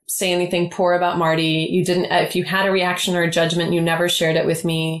ever say anything poor about Marty. You didn't, if you had a reaction or a judgment, you never shared it with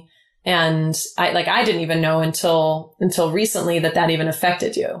me. And I didn't even know until recently that even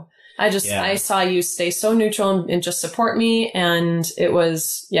affected you. I saw you stay so neutral and just support me. And it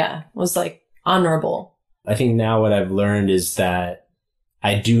was like honorable. I think now what I've learned is that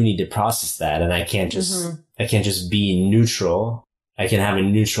I do need to process that, and I can't just be neutral. I can have a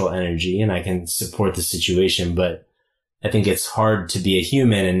neutral energy and I can support the situation, but I think it's hard to be a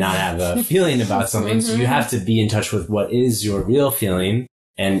human and not have a feeling about something. So you have to be in touch with what is your real feeling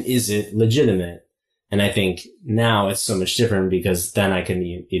and is it legitimate? And I think now it's so much different because then I can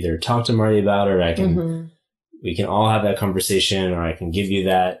either talk to Marty about it, or I can, we can all have that conversation, or I can give you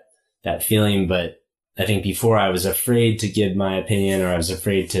that feeling. But I think before I was afraid to give my opinion, or I was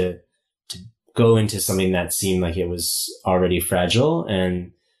afraid to go into something that seemed like it was already fragile.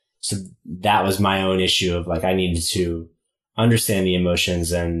 And so that was my own issue of like, I needed to understand the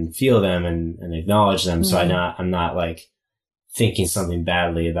emotions and feel them and acknowledge them. So I'm not like thinking something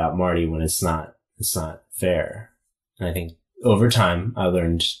badly about Marty when it's not fair. And I think over time I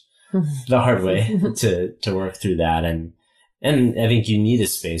learned the hard way to work through that. And I think you need a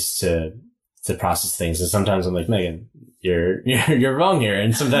space to process things. And sometimes I'm like, Megan, you're wrong here.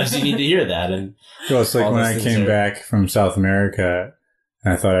 And sometimes you need to hear that. And well, it's like when I came back from South America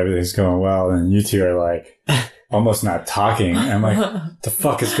and I thought everything's going well, and you two are like almost not talking. And I'm like, what the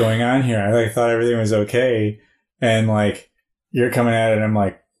fuck is going on here? I like thought everything was okay. And like, you're coming at it and I'm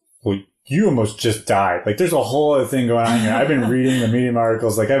like, well, you almost just died. Like there's a whole other thing going on here. I've been reading the Medium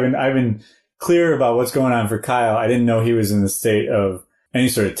articles. Like I've been clear about what's going on for Kyle. I didn't know he was in the state of any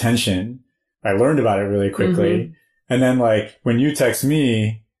sort of tension. I learned about it really quickly. And then like when you text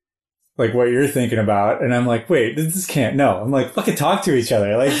me, like what you're thinking about, and I'm like, wait, this can't, no. I'm like, fucking talk to each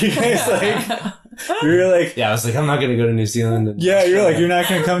other. Like you guys like, you're like, yeah, I was like, I'm not going to go to New Zealand. Yeah, you're like, you're not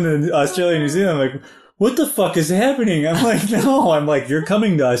going to come to Australia and New Zealand. I'm like, what the fuck is happening? I'm like, no. I'm like, you're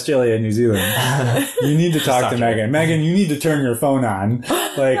coming to Australia and New Zealand. You need to talk to Megan. Megan, you need to turn your phone on.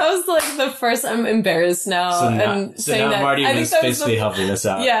 Like, that was like the first. I'm embarrassed now. So saying now that Marty was basically helping us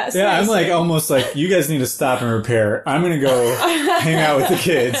out. Yeah, seriously. Yeah. I'm like almost like, you guys need to stop and repair. I'm gonna go hang out with the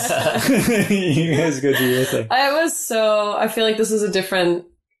kids. You guys go do your thing. I feel like this is a different.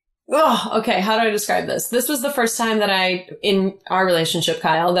 Oh, okay. How do I describe this? This was the first time that in our relationship,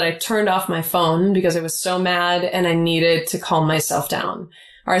 Kyle, that I turned off my phone because I was so mad and I needed to calm myself down,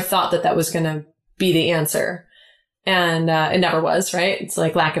 or I thought that was going to be the answer. And it never was, right? It's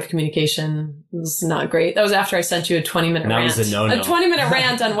like lack of communication was not great. That was after I sent you a 20-minute rant. Was a no-no. A 20-minute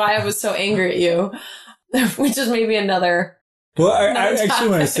rant on why I was so angry at you, which is maybe another. Well, I actually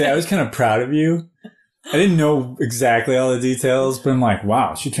want to say I was kind of proud of you. I didn't know exactly all the details, but I'm like,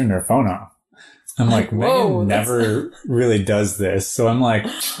 wow, she turned her phone off. I'm like, Megan never really does this. So I'm like,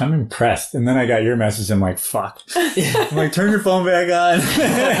 I'm impressed. And then I got your message. I'm like, fuck. I'm like, turn your phone back on.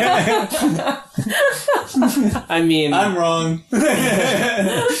 I mean, I'm wrong.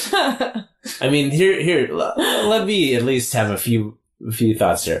 I mean, here, let me at least have a few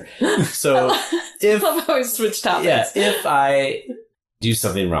thoughts here. So if I love how we switch topics. Yeah, if I do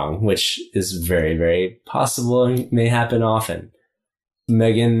something wrong, which is very, very possible and may happen often,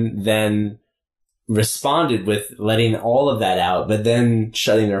 Megan then responded with letting all of that out, but then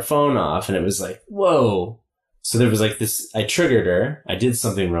shutting her phone off. And it was like, whoa. So there was like this, I triggered her. I did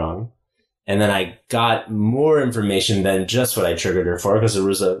something wrong. And then I got more information than just what I triggered her for, because there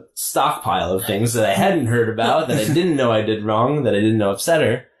was a stockpile of things that I hadn't heard about, that I didn't know I did wrong, that I didn't know upset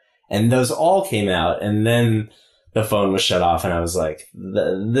her. And those all came out. And then the phone was shut off, and I was like,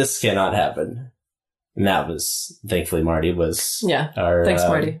 this cannot happen. And that was, thankfully, Marty was our... Thanks,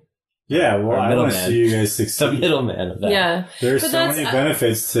 Marty. Yeah, well, I want to see you guys succeed. The middleman of that. Yeah. There's so many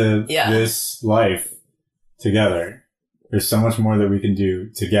benefits to this life together. There's so much more that we can do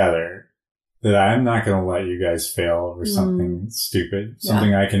together that I'm not going to let you guys fail over something stupid,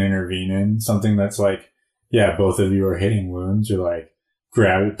 something I can intervene in, something that's like, yeah, both of you are hitting wounds. You're like,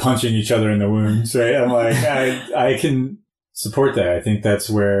 punching each other in the wounds, right? I'm like, I can support that. I think that's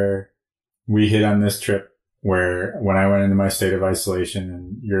where we hit on this trip, where when I went into my state of isolation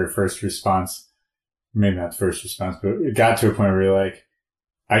and your first response, maybe not first response, but it got to a point where you're like,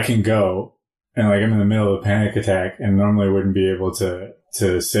 I can go, and like I'm in the middle of a panic attack and normally wouldn't be able to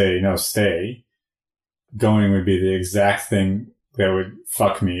say, no, stay. Going would be the exact thing that would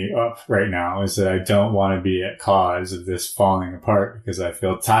fuck me up right now, is that I don't want to be at cause of this falling apart because I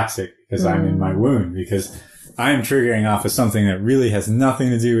feel toxic, because I'm in my wound, because I'm triggering off of something that really has nothing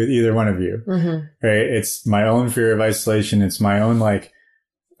to do with either one of you. Right? It's my own fear of isolation. It's my own, like,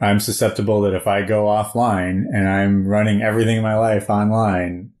 I'm susceptible that if I go offline and I'm running everything in my life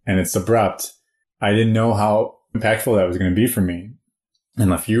online and it's abrupt, I didn't know how impactful that was going to be for me.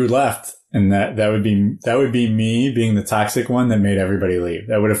 And if you left, and that would be me being the toxic one that made everybody leave.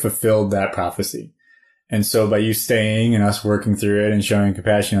 That would have fulfilled that prophecy. And so by you staying and us working through it and showing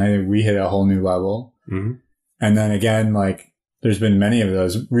compassion, I think we hit a whole new level. And then again, like, there's been many of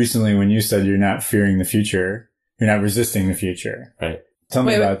those recently when you said you're not fearing the future. you're not resisting the future. Right. Tell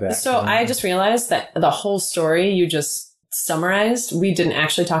me about that. So I just realized that the whole story you just summarized, we didn't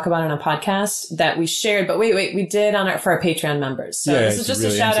actually talk about on a podcast that we shared, but wait, we did for our Patreon members. So this is just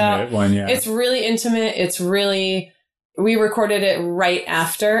really a shout out. One, yeah. It's really intimate. We recorded it right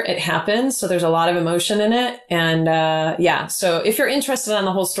after it happened. So there's a lot of emotion in it. And, so if you're interested in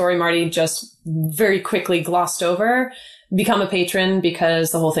the whole story, Marty just very quickly glossed over, become a patron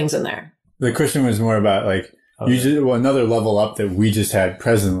because the whole thing's in there. The question was more about like, another level up that we just had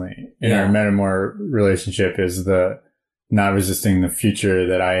presently in our Metamor relationship is the not resisting the future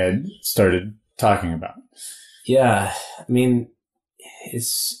that I had started talking about. Yeah. I mean,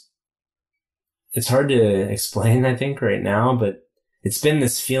 it's hard to explain, I think, right now, but it's been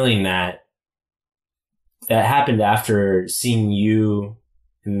this feeling that happened after seeing you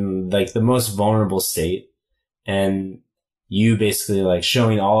in like the most vulnerable state and you basically like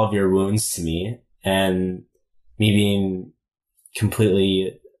showing all of your wounds to me and me being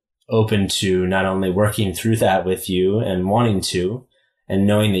completely open to not only working through that with you and wanting to, and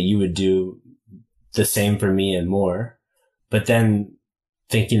knowing that you would do the same for me and more, but then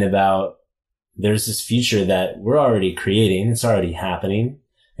thinking about there's this future that we're already creating. It's already happening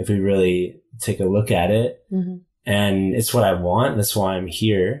if we really take a look at it. Mm-hmm. And it's what I want. That's why I'm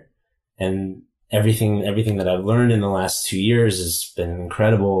here. And everything that I've learned in the last 2 years has been an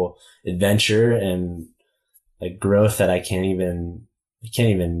incredible adventure and like growth that I can't even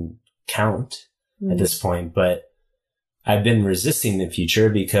count at this point. But I've been resisting the future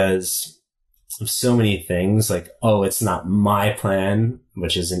because of so many things like, oh, it's not my plan,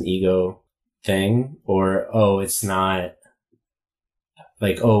 which is an ego thing, or, oh, it's not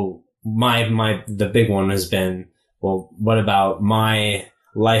like, oh, the big one has been, well, what about my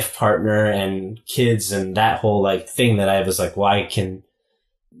life partner and kids and that whole like thing that I was like, well, I came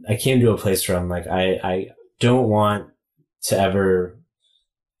to a place where I'm like, I don't want to ever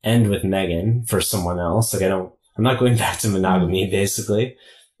end with Megan for someone else. Like I'm not going back to monogamy basically.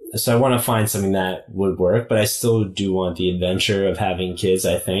 So I want to find something that would work, but I still do want the adventure of having kids,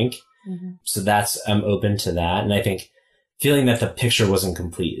 I think. Mm-hmm. So I'm open to that. And I think feeling that the picture wasn't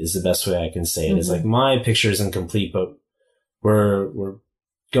complete is the best way I can say it. Mm-hmm. It's like my picture isn't complete, but we're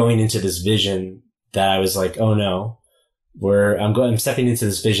going into this vision that I was like, oh no, I'm stepping into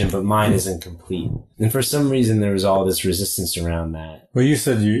this vision, but mine isn't complete. And for some reason, there was all this resistance around that. Well, you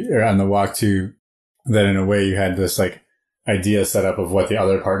said you are on the walk to that in a way you had this like idea set up of what the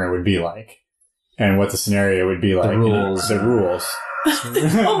other partner would be like and what the scenario would be like. The rules.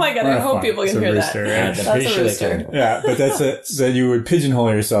 Oh my God, I hope people can hear that. Right? That's a rooster. Yeah, but that you would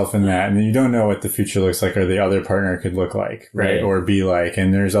pigeonhole yourself in that, and you don't know what the future looks like or the other partner could look like, right? Or be like,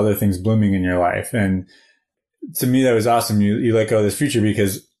 and there's other things blooming in your life. And to me, that was awesome. You let go of this future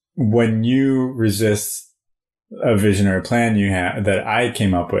because when you resist a vision or a plan you have that I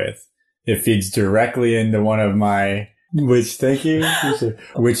came up with, it feeds directly into one of my, which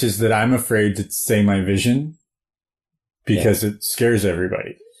is that I'm afraid to say my vision. Because it scares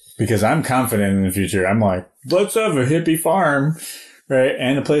everybody. Because I'm confident in the future. I'm like, let's have a hippie farm, right?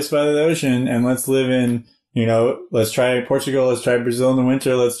 And a place by the ocean. And let's live in, let's try Portugal. Let's try Brazil in the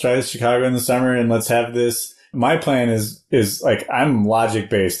winter. Let's try Chicago in the summer. And let's have this. My plan is like, I'm logic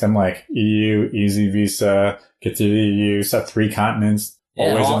based. I'm like, EU, easy visa, get to the EU, set 3 continents,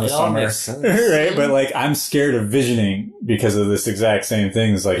 always in the summer. Right? But like, I'm scared of visioning because of this exact same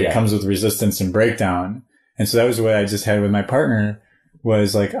thing. It's like, it comes with resistance and breakdown. And so that was what I just had with my partner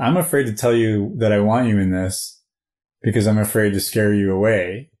was like, I'm afraid to tell you that I want you in this because I'm afraid to scare you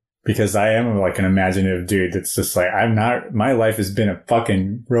away because I am like an imaginative dude that's just like, my life has been a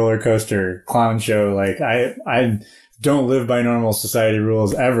fucking roller coaster clown show. Like I don't live by normal society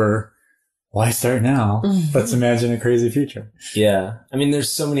rules ever. Why start now? Let's imagine a crazy future. Yeah. I mean,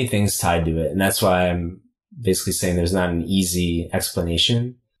 there's so many things tied to it. And that's why I'm basically saying there's not an easy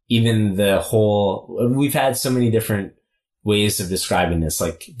explanation. Even we've had so many different ways of describing this,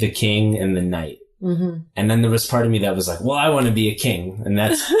 like the king and the knight. Mm-hmm. And then there was part of me that was like, well, I want to be a king. And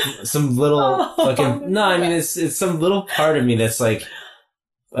that's some little it's some little part of me that's like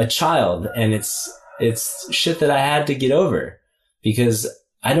a child. And it's shit that I had to get over because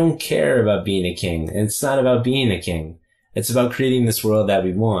I don't care about being a king. And it's not about being a king. It's about creating this world that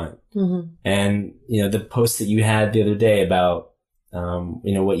we want. Mm-hmm. And, the post that you had the other day about,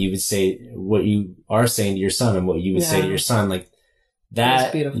 what you would say, what you are saying to your son and what you would say to your son, like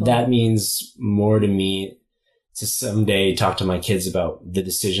that means more to me to someday talk to my kids about the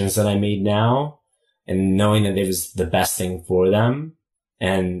decisions that I made now and knowing that it was the best thing for them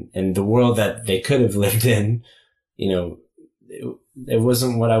and the world that they could have lived in, it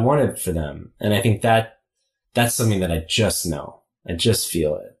wasn't what I wanted for them. And I think that that's something that I just know. I just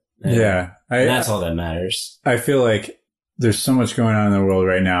feel it. And, Yeah. and that's all that matters. I feel like there's so much going on in the world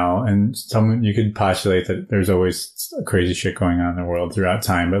right now, and you could postulate that there's always crazy shit going on in the world throughout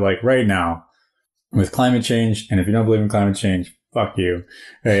time. But like right now with climate change, and if you don't believe in climate change, fuck you.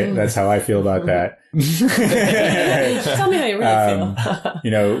 Right? That's how I feel about that. Tell me how you really feel.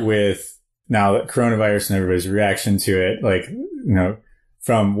 You know, with now that coronavirus and everybody's reaction to it, like, you know,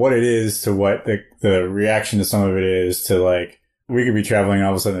 from what it is to what the reaction to some of it is to like, we could be traveling,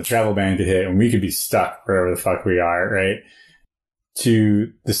 all of a sudden a travel ban could hit and we could be stuck wherever the fuck we are, right?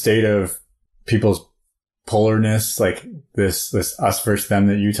 To the state of people's polarness, like this us versus them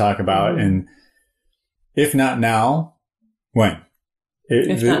that you talk about. And if not now, when?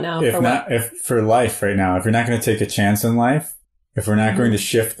 If not now, if for life right now, if you're not going to take a chance in life, if we're not going to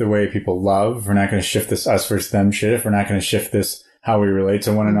shift the way people love, if we're not going to shift this us versus them shit, if we're not going to shift this, how we relate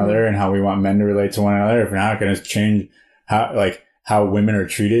to one another and how we want men to relate to one another, if we're not going to change how women are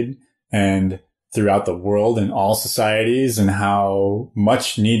treated and throughout the world and all societies, and how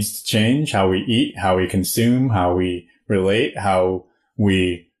much needs to change, how we eat, how we consume, how we relate, how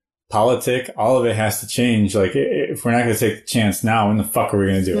we politic, all of it has to change. Like, if we're not going to take the chance now, when the fuck are we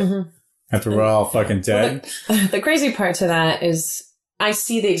going to do it? After we're all fucking dead? Well, the crazy part to that is I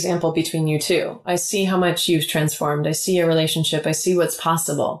see the example between you two. I see how much you've transformed. I see your relationship. I see what's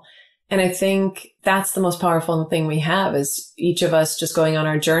possible. And I think that's the most powerful thing we have, is each of us just going on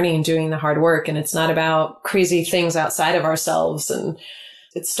our journey and doing the hard work. And it's not about crazy things outside of ourselves. And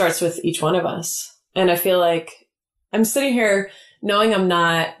it starts with each one of us. And I feel like I'm sitting here knowing I'm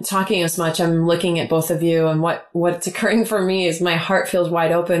not talking as much. I'm looking at both of you, and what's occurring for me is my heart feels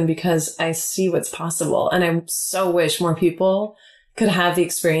wide open because I see what's possible. And I so wish more people could have the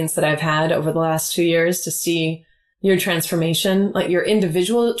experience that I've had over the last 2 years to see your transformation, like your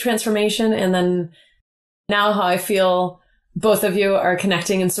individual transformation. And then now how I feel both of you are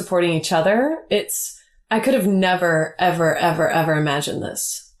connecting and supporting each other. I could have never, ever, ever, ever imagined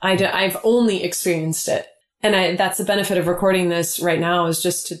this. I've only experienced it. And that's the benefit of recording this right now, is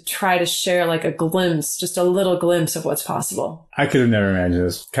just to try to share like a glimpse, just a little glimpse of what's possible. I could have never imagined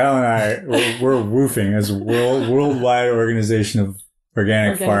this. Kyle and I, we're WWOOFing as a worldwide organization of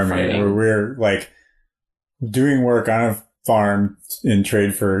organic farming, where we're like doing work on a farm in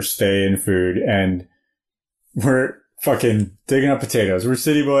trade for stay and food. And we're fucking digging up potatoes. We're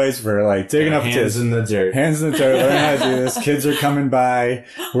city boys. We're like digging up potatoes. Hands in the dirt. Hands in the dirt. Learning how to do this. Kids are coming by.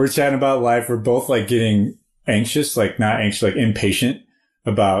 We're chatting about life. We're both like getting anxious, like not anxious, like impatient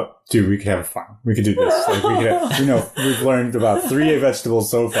about, dude, we could have a farm. We could do this. Like we could have, we've learned about 3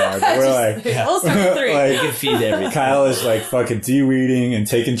 vegetables so far. But we're like, I'll start with 3. like, You can feed everything. Kyle is like fucking de-weeding and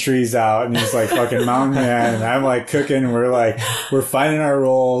taking trees out, and he's like fucking mountain man, and I'm like cooking, and we're finding our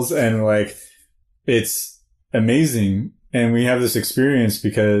roles, and like, it's amazing. And we have this experience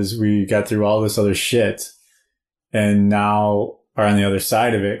because we got through all this other shit, and now are on the other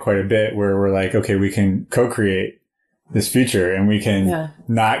side of it quite a bit, where we're like, okay, we can co-create this future, and we can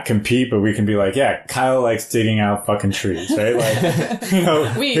not compete, but we can be like, yeah, Kyle likes digging out fucking trees, right? Like,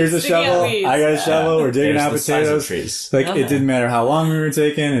 here's a shovel. I got a shovel. We're digging out potatoes. Trees. Like, it didn't matter how long we were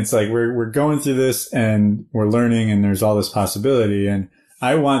taking. It's like, we're going through this and we're learning, and there's all this possibility. And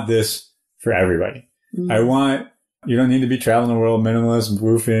I want this for everybody. Mm-hmm. You don't need to be traveling the world, minimalist,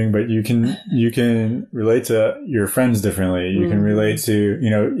 WWOOFing, but you can relate to your friends differently. You can relate to,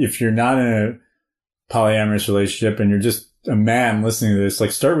 if you're not in a polyamorous relationship and you're just a man listening to this,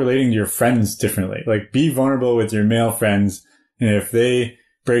 like, start relating to your friends differently. Like, be vulnerable with your male friends. And if they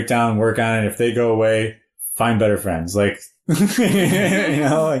break down, work on it. If they go away, find better friends. Like,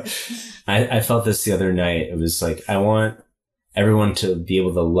 like. I felt this the other night. It was like, I want everyone to be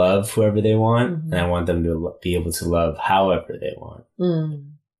able to love whoever they want, and I want them to be able to love however they want.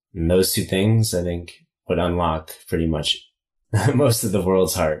 And those 2 things, I think, would unlock pretty much most of the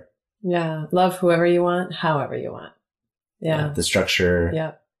world's heart. Yeah. Love whoever you want, however you want. Yeah. The structure.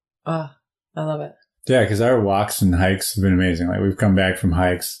 Yeah. Oh, I love it. Yeah, because our walks and hikes have been amazing. Like, we've come back from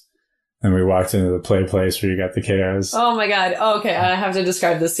hikes and we walked into the play place where you got the kiddos. Oh my God. Oh, okay. I have to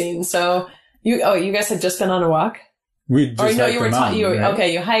describe the scene. So you guys had just been on a walk? We just hiked the mountain, right?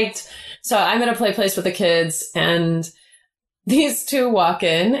 Okay, you hiked. So I'm at a play place with the kids, and these 2 walk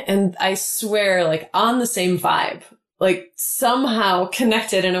in, and I swear, like, on the same vibe, like somehow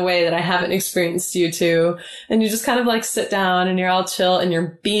connected in a way that I haven't experienced you two. And you just kind of like sit down and you're all chill and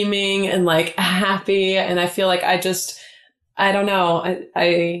you're beaming and like happy. And I feel like I don't know.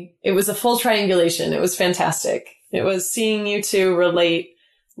 It was a full triangulation. It was fantastic. It was seeing you two relate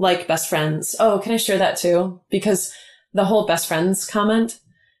like best friends. Oh, can I share that too? Because the whole best friends comment,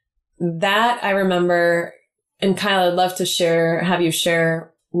 that I remember And Kyle, I'd love to have you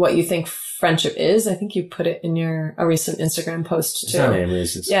share what you think friendship is. I think you put it in a recent Instagram post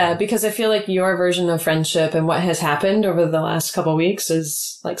too. Yeah, because I feel like your version of friendship and what has happened over the last couple of weeks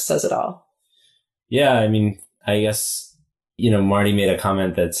is like says it all. Yeah, I mean, I guess, Marty made a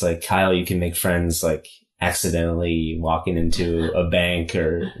comment that's like, Kyle, you can make friends like accidentally walking into a bank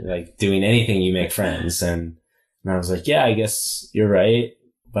or like doing anything, you make friends. And I was like, yeah, I guess you're right.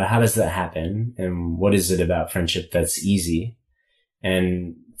 But how does that happen? And what is it about friendship that's easy?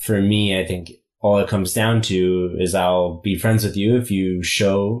 And for me, I think all it comes down to is I'll be friends with you if you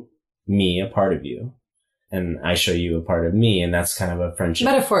show me a part of you and I show you a part of me. And that's kind of a friendship.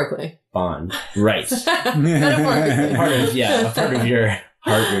 Metaphorically. Bond. Right. Metaphorically. a part of your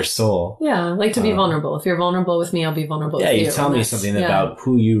heart, your soul. Yeah. Like to be vulnerable. If you're vulnerable with me, I'll be vulnerable with you. Yeah, you tell me something about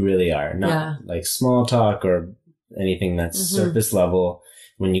who you really are, not like small talk or anything that's surface level.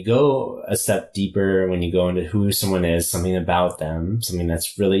 When you go a step deeper, when you go into who someone is, something about them, something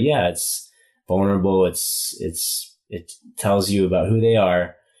that's really, it's vulnerable. It tells you about who they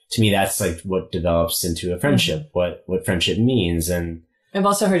are. To me, that's like what develops into a friendship, what friendship means. And I've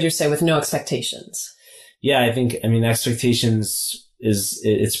also heard you say with no expectations. Yeah, expectations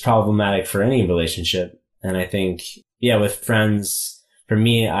it's problematic for any relationship. And I think, with friends, for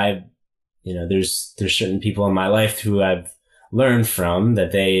me, there's certain people in my life who I've learned from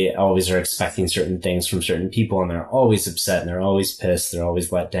that they always are expecting certain things from certain people and they're always upset and they're always pissed. They're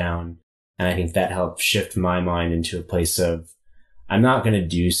always let down. And I think that helped shift my mind into a place of, I'm not going to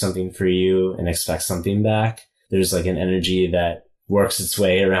do something for you and expect something back. There's like an energy that works its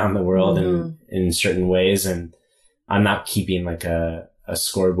way around the world in certain ways. And I'm not keeping like a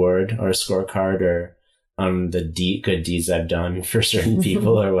scoreboard or a scorecard or on the good deeds I've done for certain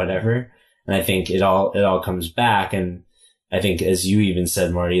people or whatever. And I think it all comes back. And I think, as you even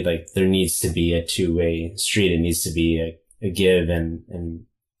said, Marty, like there needs to be a two-way street. It needs to be a give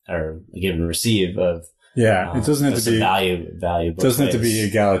or a give and receive of. Yeah, it doesn't have to be value. It doesn't have to be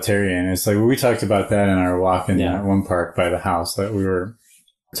egalitarian. It's like we talked about that in our walk in that one park by the house that we were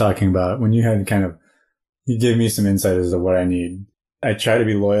talking about. When you had you gave me some insight as to what I need. I try to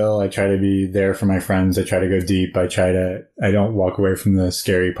be loyal. I try to be there for my friends. I try to go deep. I don't walk away from the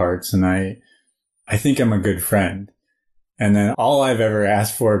scary parts. And I think I'm a good friend. And then all I've ever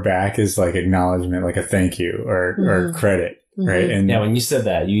asked for back is like acknowledgement, like a thank you or credit. Right. And when you said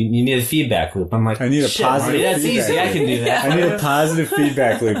that, you need a feedback loop. I'm like, I need a positive that's feedback easy. loop. I can do that. I need a positive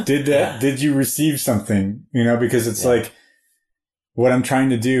feedback loop. Did you receive something? Because it's like what I'm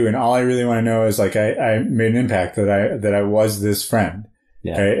trying to do. And all I really want to know is like, I made an impact that I was this friend.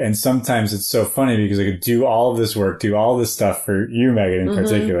 Yeah. Right? And sometimes it's so funny because I could do all of this work, do all this stuff for you, Megan, in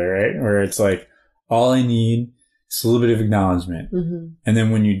particular, right? Where it's like, all I need is a little bit of acknowledgement. And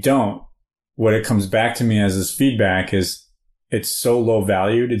then when you don't, what it comes back to me as this feedback is, it's so low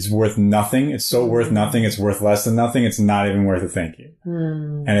valued. It's worth nothing. It's so worth nothing. It's worth less than nothing. It's not even worth a thank you.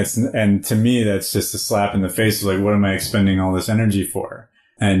 And to me, that's just a slap in the face of like, what am I expending all this energy for?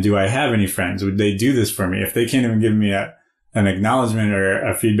 And do I have any friends? Would they do this for me? If they can't even give me an acknowledgement or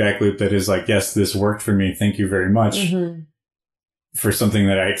a feedback loop that is like, yes, this worked for me. Thank you very much for something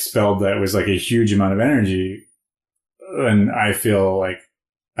that I expelled that was like a huge amount of energy. And I feel like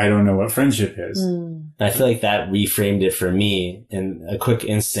I don't know what friendship is. I feel like that reframed it for me in a quick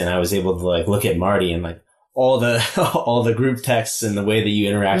instant. I was able to like look at Marty and like all the group texts and the way that you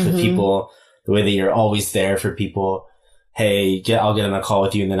interact with people, the way that you're always there for people. Hey, I'll get on a call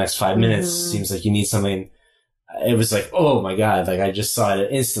with you in the next 5 minutes. Seems like you need something. It was like, oh my God. Like I just saw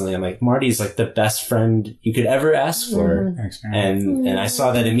it instantly. I'm like, Marty's like the best friend you could ever ask for. And I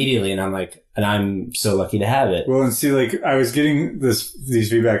saw that immediately and I'm like, and I'm so lucky to have it. Well, and see, like I was getting these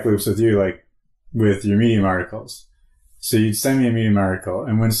feedback loops with you, like with your Medium articles. So you'd send me a Medium article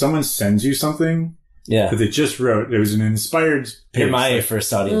and when someone sends you something that they just wrote, it was an inspired page. You're my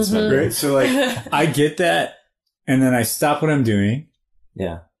first audience member. Right? So like I get that and then I stop what I'm doing.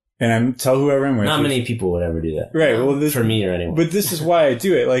 Yeah. And tell whoever I'm with. Not many people would ever do that. Right. Well, for me or anyone. But this is why I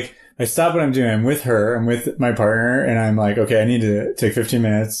do it. Like, I stop what I'm doing. I'm with her. I'm with my partner. And I'm like, okay, I need to take 15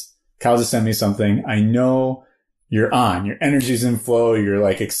 minutes. Kyle just sent me something. I know you're on. Your energy's in flow. You're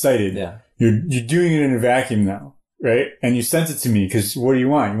like excited. Yeah. You're doing it in a vacuum now. Right. And you sent it to me because what do you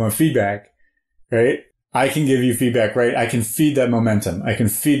want? You want feedback. Right. I can give you feedback. Right. I can feed that momentum. I can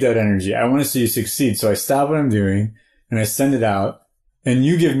feed that energy. I want to see you succeed. So I stop what I'm doing and I send it out. And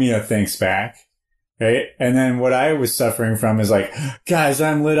you give me a thanks back. Right. And then what I was suffering from is like, guys,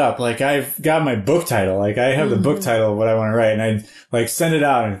 I'm lit up. Like I've got my book title. Like I have the book title of what I want to write. And I like send it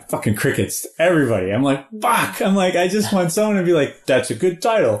out and fucking crickets to everybody. I'm like, fuck. I'm like, I just want someone to be like, that's a good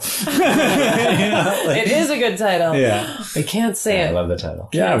title. You know, like, it is a good title. Yeah. We can't say I it. love the title.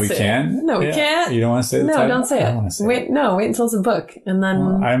 Yeah, we say can. it. No, we can't. You don't want to say the No, title? don't say I it. don't want to say Wait, it. no, wait until it's a book. And then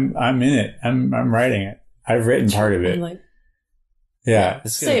Well, I'm in it. I'm writing it. I've written part of it. I'm like, Yeah.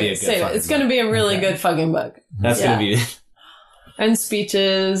 It's gonna say be a it, good say it. fucking It's going to book. be a really Okay. good fucking book. That's Yeah. gonna be. And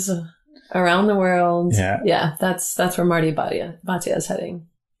speeches around the world. Yeah. Yeah. That's where Marty Bhatia is heading.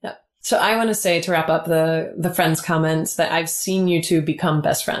 Yeah. So I want to say, to wrap up the friends comments, that I've seen you two become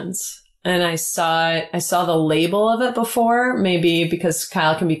best friends. And I saw the label of it before, maybe because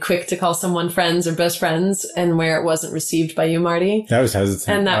Kyle can be quick to call someone friends or best friends, and where it wasn't received by you, Marty. That was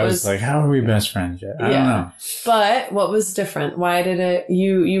hesitant. And that I was was- like, how are we best friends yet? I don't Yeah. know. But what was different? Why did it,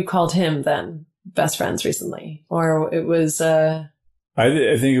 you called him then best friends recently? Or it was, I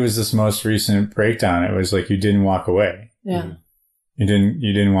think it was this most recent breakdown. It was like, you didn't walk away. yeah. You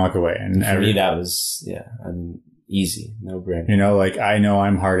didn't walk away. And For me, that was easy, no brainer. you know, like I know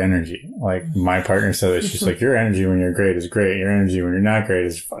I'm hard energy. Like my partner said that she's like, your energy when you're great is great. Your energy when you're not great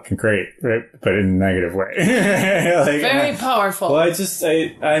is fucking great, right? But in a negative way. Like, Very powerful. well,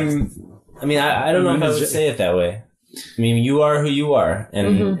 I'm. I mean, I don't know if I would say it that way. I mean, you are who you are,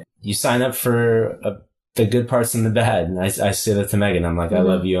 and you sign up for the good parts and the bad. And I say that to Megan. I'm like, I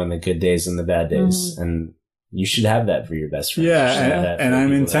love you on the good days and the bad days, and you should have that for your best friend. Yeah, and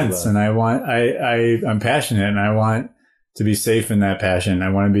I'm intense, and I'm passionate, and I want to be safe in that passion. I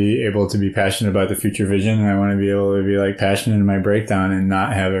want to be able to be passionate about the future vision, and I want to be able to be like passionate in my breakdown and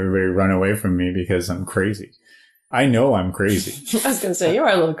not have everybody run away from me because I'm crazy. I know I'm crazy. I was going to say, you are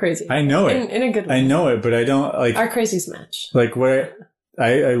a little crazy. I know it. In a good way. I know it, but I don't like Our crazies match. like where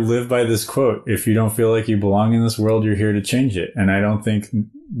I live by this quote. If you don't feel like you belong in this world, you're here to change it. And I don't think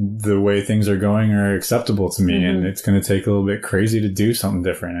the way things are going are acceptable to me. And it's going to take a little bit crazy to do something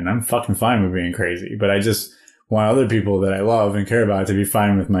different. And I'm fucking fine with being crazy, but I just want other people that I love and care about to be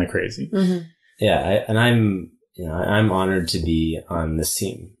fine with my crazy. Mm-hmm. Yeah, I'm honored to be on this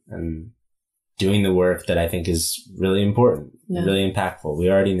team and doing the work that I think is really important, really impactful.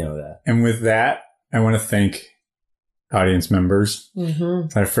 We already know that. And with that, I want to thank audience members.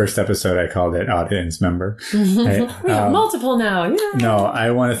 Mm-hmm. My first episode, I called it audience member. We have multiple now. Yeah. No,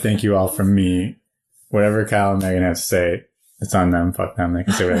 I want to thank you all from me. Whatever Kyle and Megan have to say, it's on them. Fuck them. They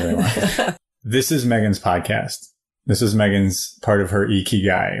can say whatever they want. This is Megan's podcast. This is Megan's part of her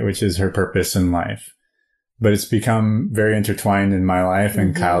ikigai, which is her purpose in life. But it's become very intertwined in my life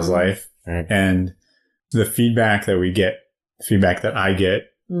and Kyle's life. Right. And the feedback that we get, feedback that I get,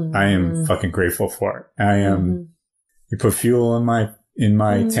 I am fucking grateful for. I am, you put fuel in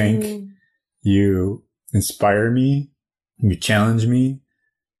my tank. You inspire me. You challenge me.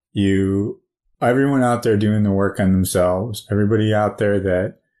 Everyone out there doing the work on themselves, everybody out there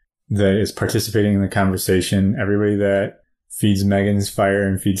that is participating in the conversation, everybody that feeds Megan's fire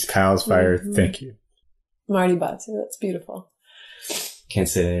and feeds Kyle's fire, thank you. Marty Bhatia, that's beautiful. Can't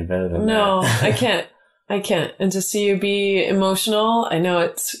say it any better than No, that. I can't. And to see you be emotional, I know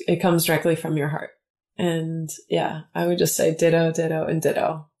it comes directly from your heart. And yeah, I would just say ditto, ditto, and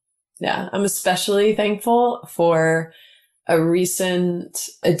ditto. Yeah, I'm especially thankful for a recent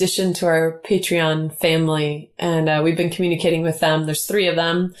addition to our Patreon family. And we've been communicating with them. There's 3 of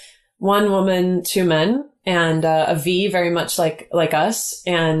them, 1 woman, 2 men, and a V very much like us.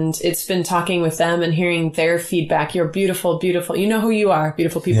 And it's been talking with them and hearing their feedback. You're beautiful, beautiful. You know who you are,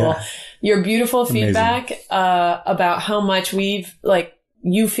 beautiful people. Yeah. Your beautiful Amazing. feedback about how much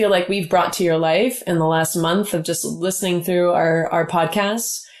you feel like we've brought to your life in the last month of just listening through our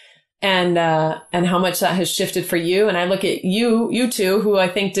podcasts. And how much that has shifted for you. And I look at you two, who I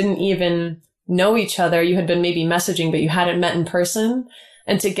think didn't even know each other. You had been maybe messaging, but you hadn't met in person.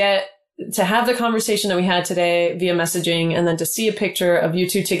 And to have the conversation that we had today via messaging, and then to see a picture of you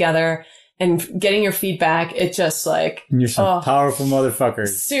two together and getting your feedback, it just like, You're some powerful motherfuckers.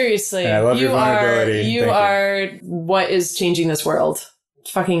 seriously, And I love your vulnerability. you Thank are what is changing this world.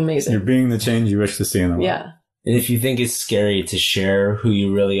 It's fucking amazing. You're being the change you wish to see in the world. Yeah. And if you think it's scary to share who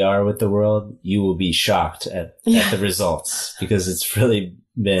you really are with the world, you will be shocked at the results, because it's really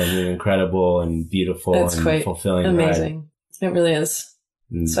been an incredible and beautiful It's and quite fulfilling amazing. It really is.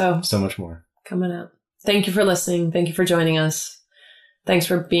 ride. So much more. Coming out. Thank you for listening. Thank you for joining us. Thanks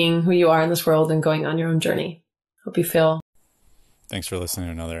for being who you are in this world and going on your own journey. Hope you feel. Thanks for listening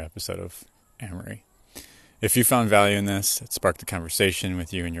to another episode of Amory. If you found value in this, it sparked a conversation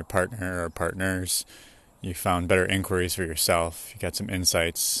with you and your partner or partners. You found better inquiries for yourself. You got some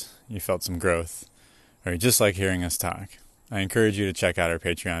insights. You felt some growth. or you just like hearing us talk, I encourage you to check out our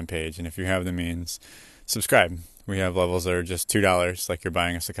Patreon page. And if you have the means, subscribe. We have levels that are just $2, like you're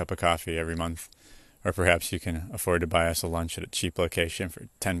buying us a cup of coffee every month. Or perhaps you can afford to buy us a lunch at a cheap location for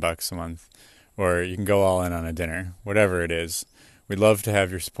 $10 a month. Or you can go all in on a dinner. Whatever it is, we'd love to have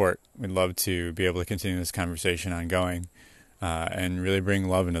your support. We'd love to be able to continue this conversation ongoing and really bring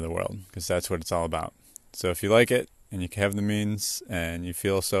love into the world, because that's what it's all about. So if you like it and you have the means and you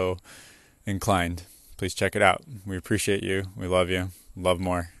feel so inclined, please check it out. We appreciate you. We love you. Love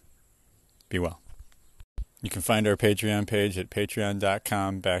more. Be well. You can find our Patreon page at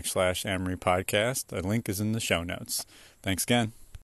patreon.com/AmoryPodcast. A link is in the show notes. Thanks again.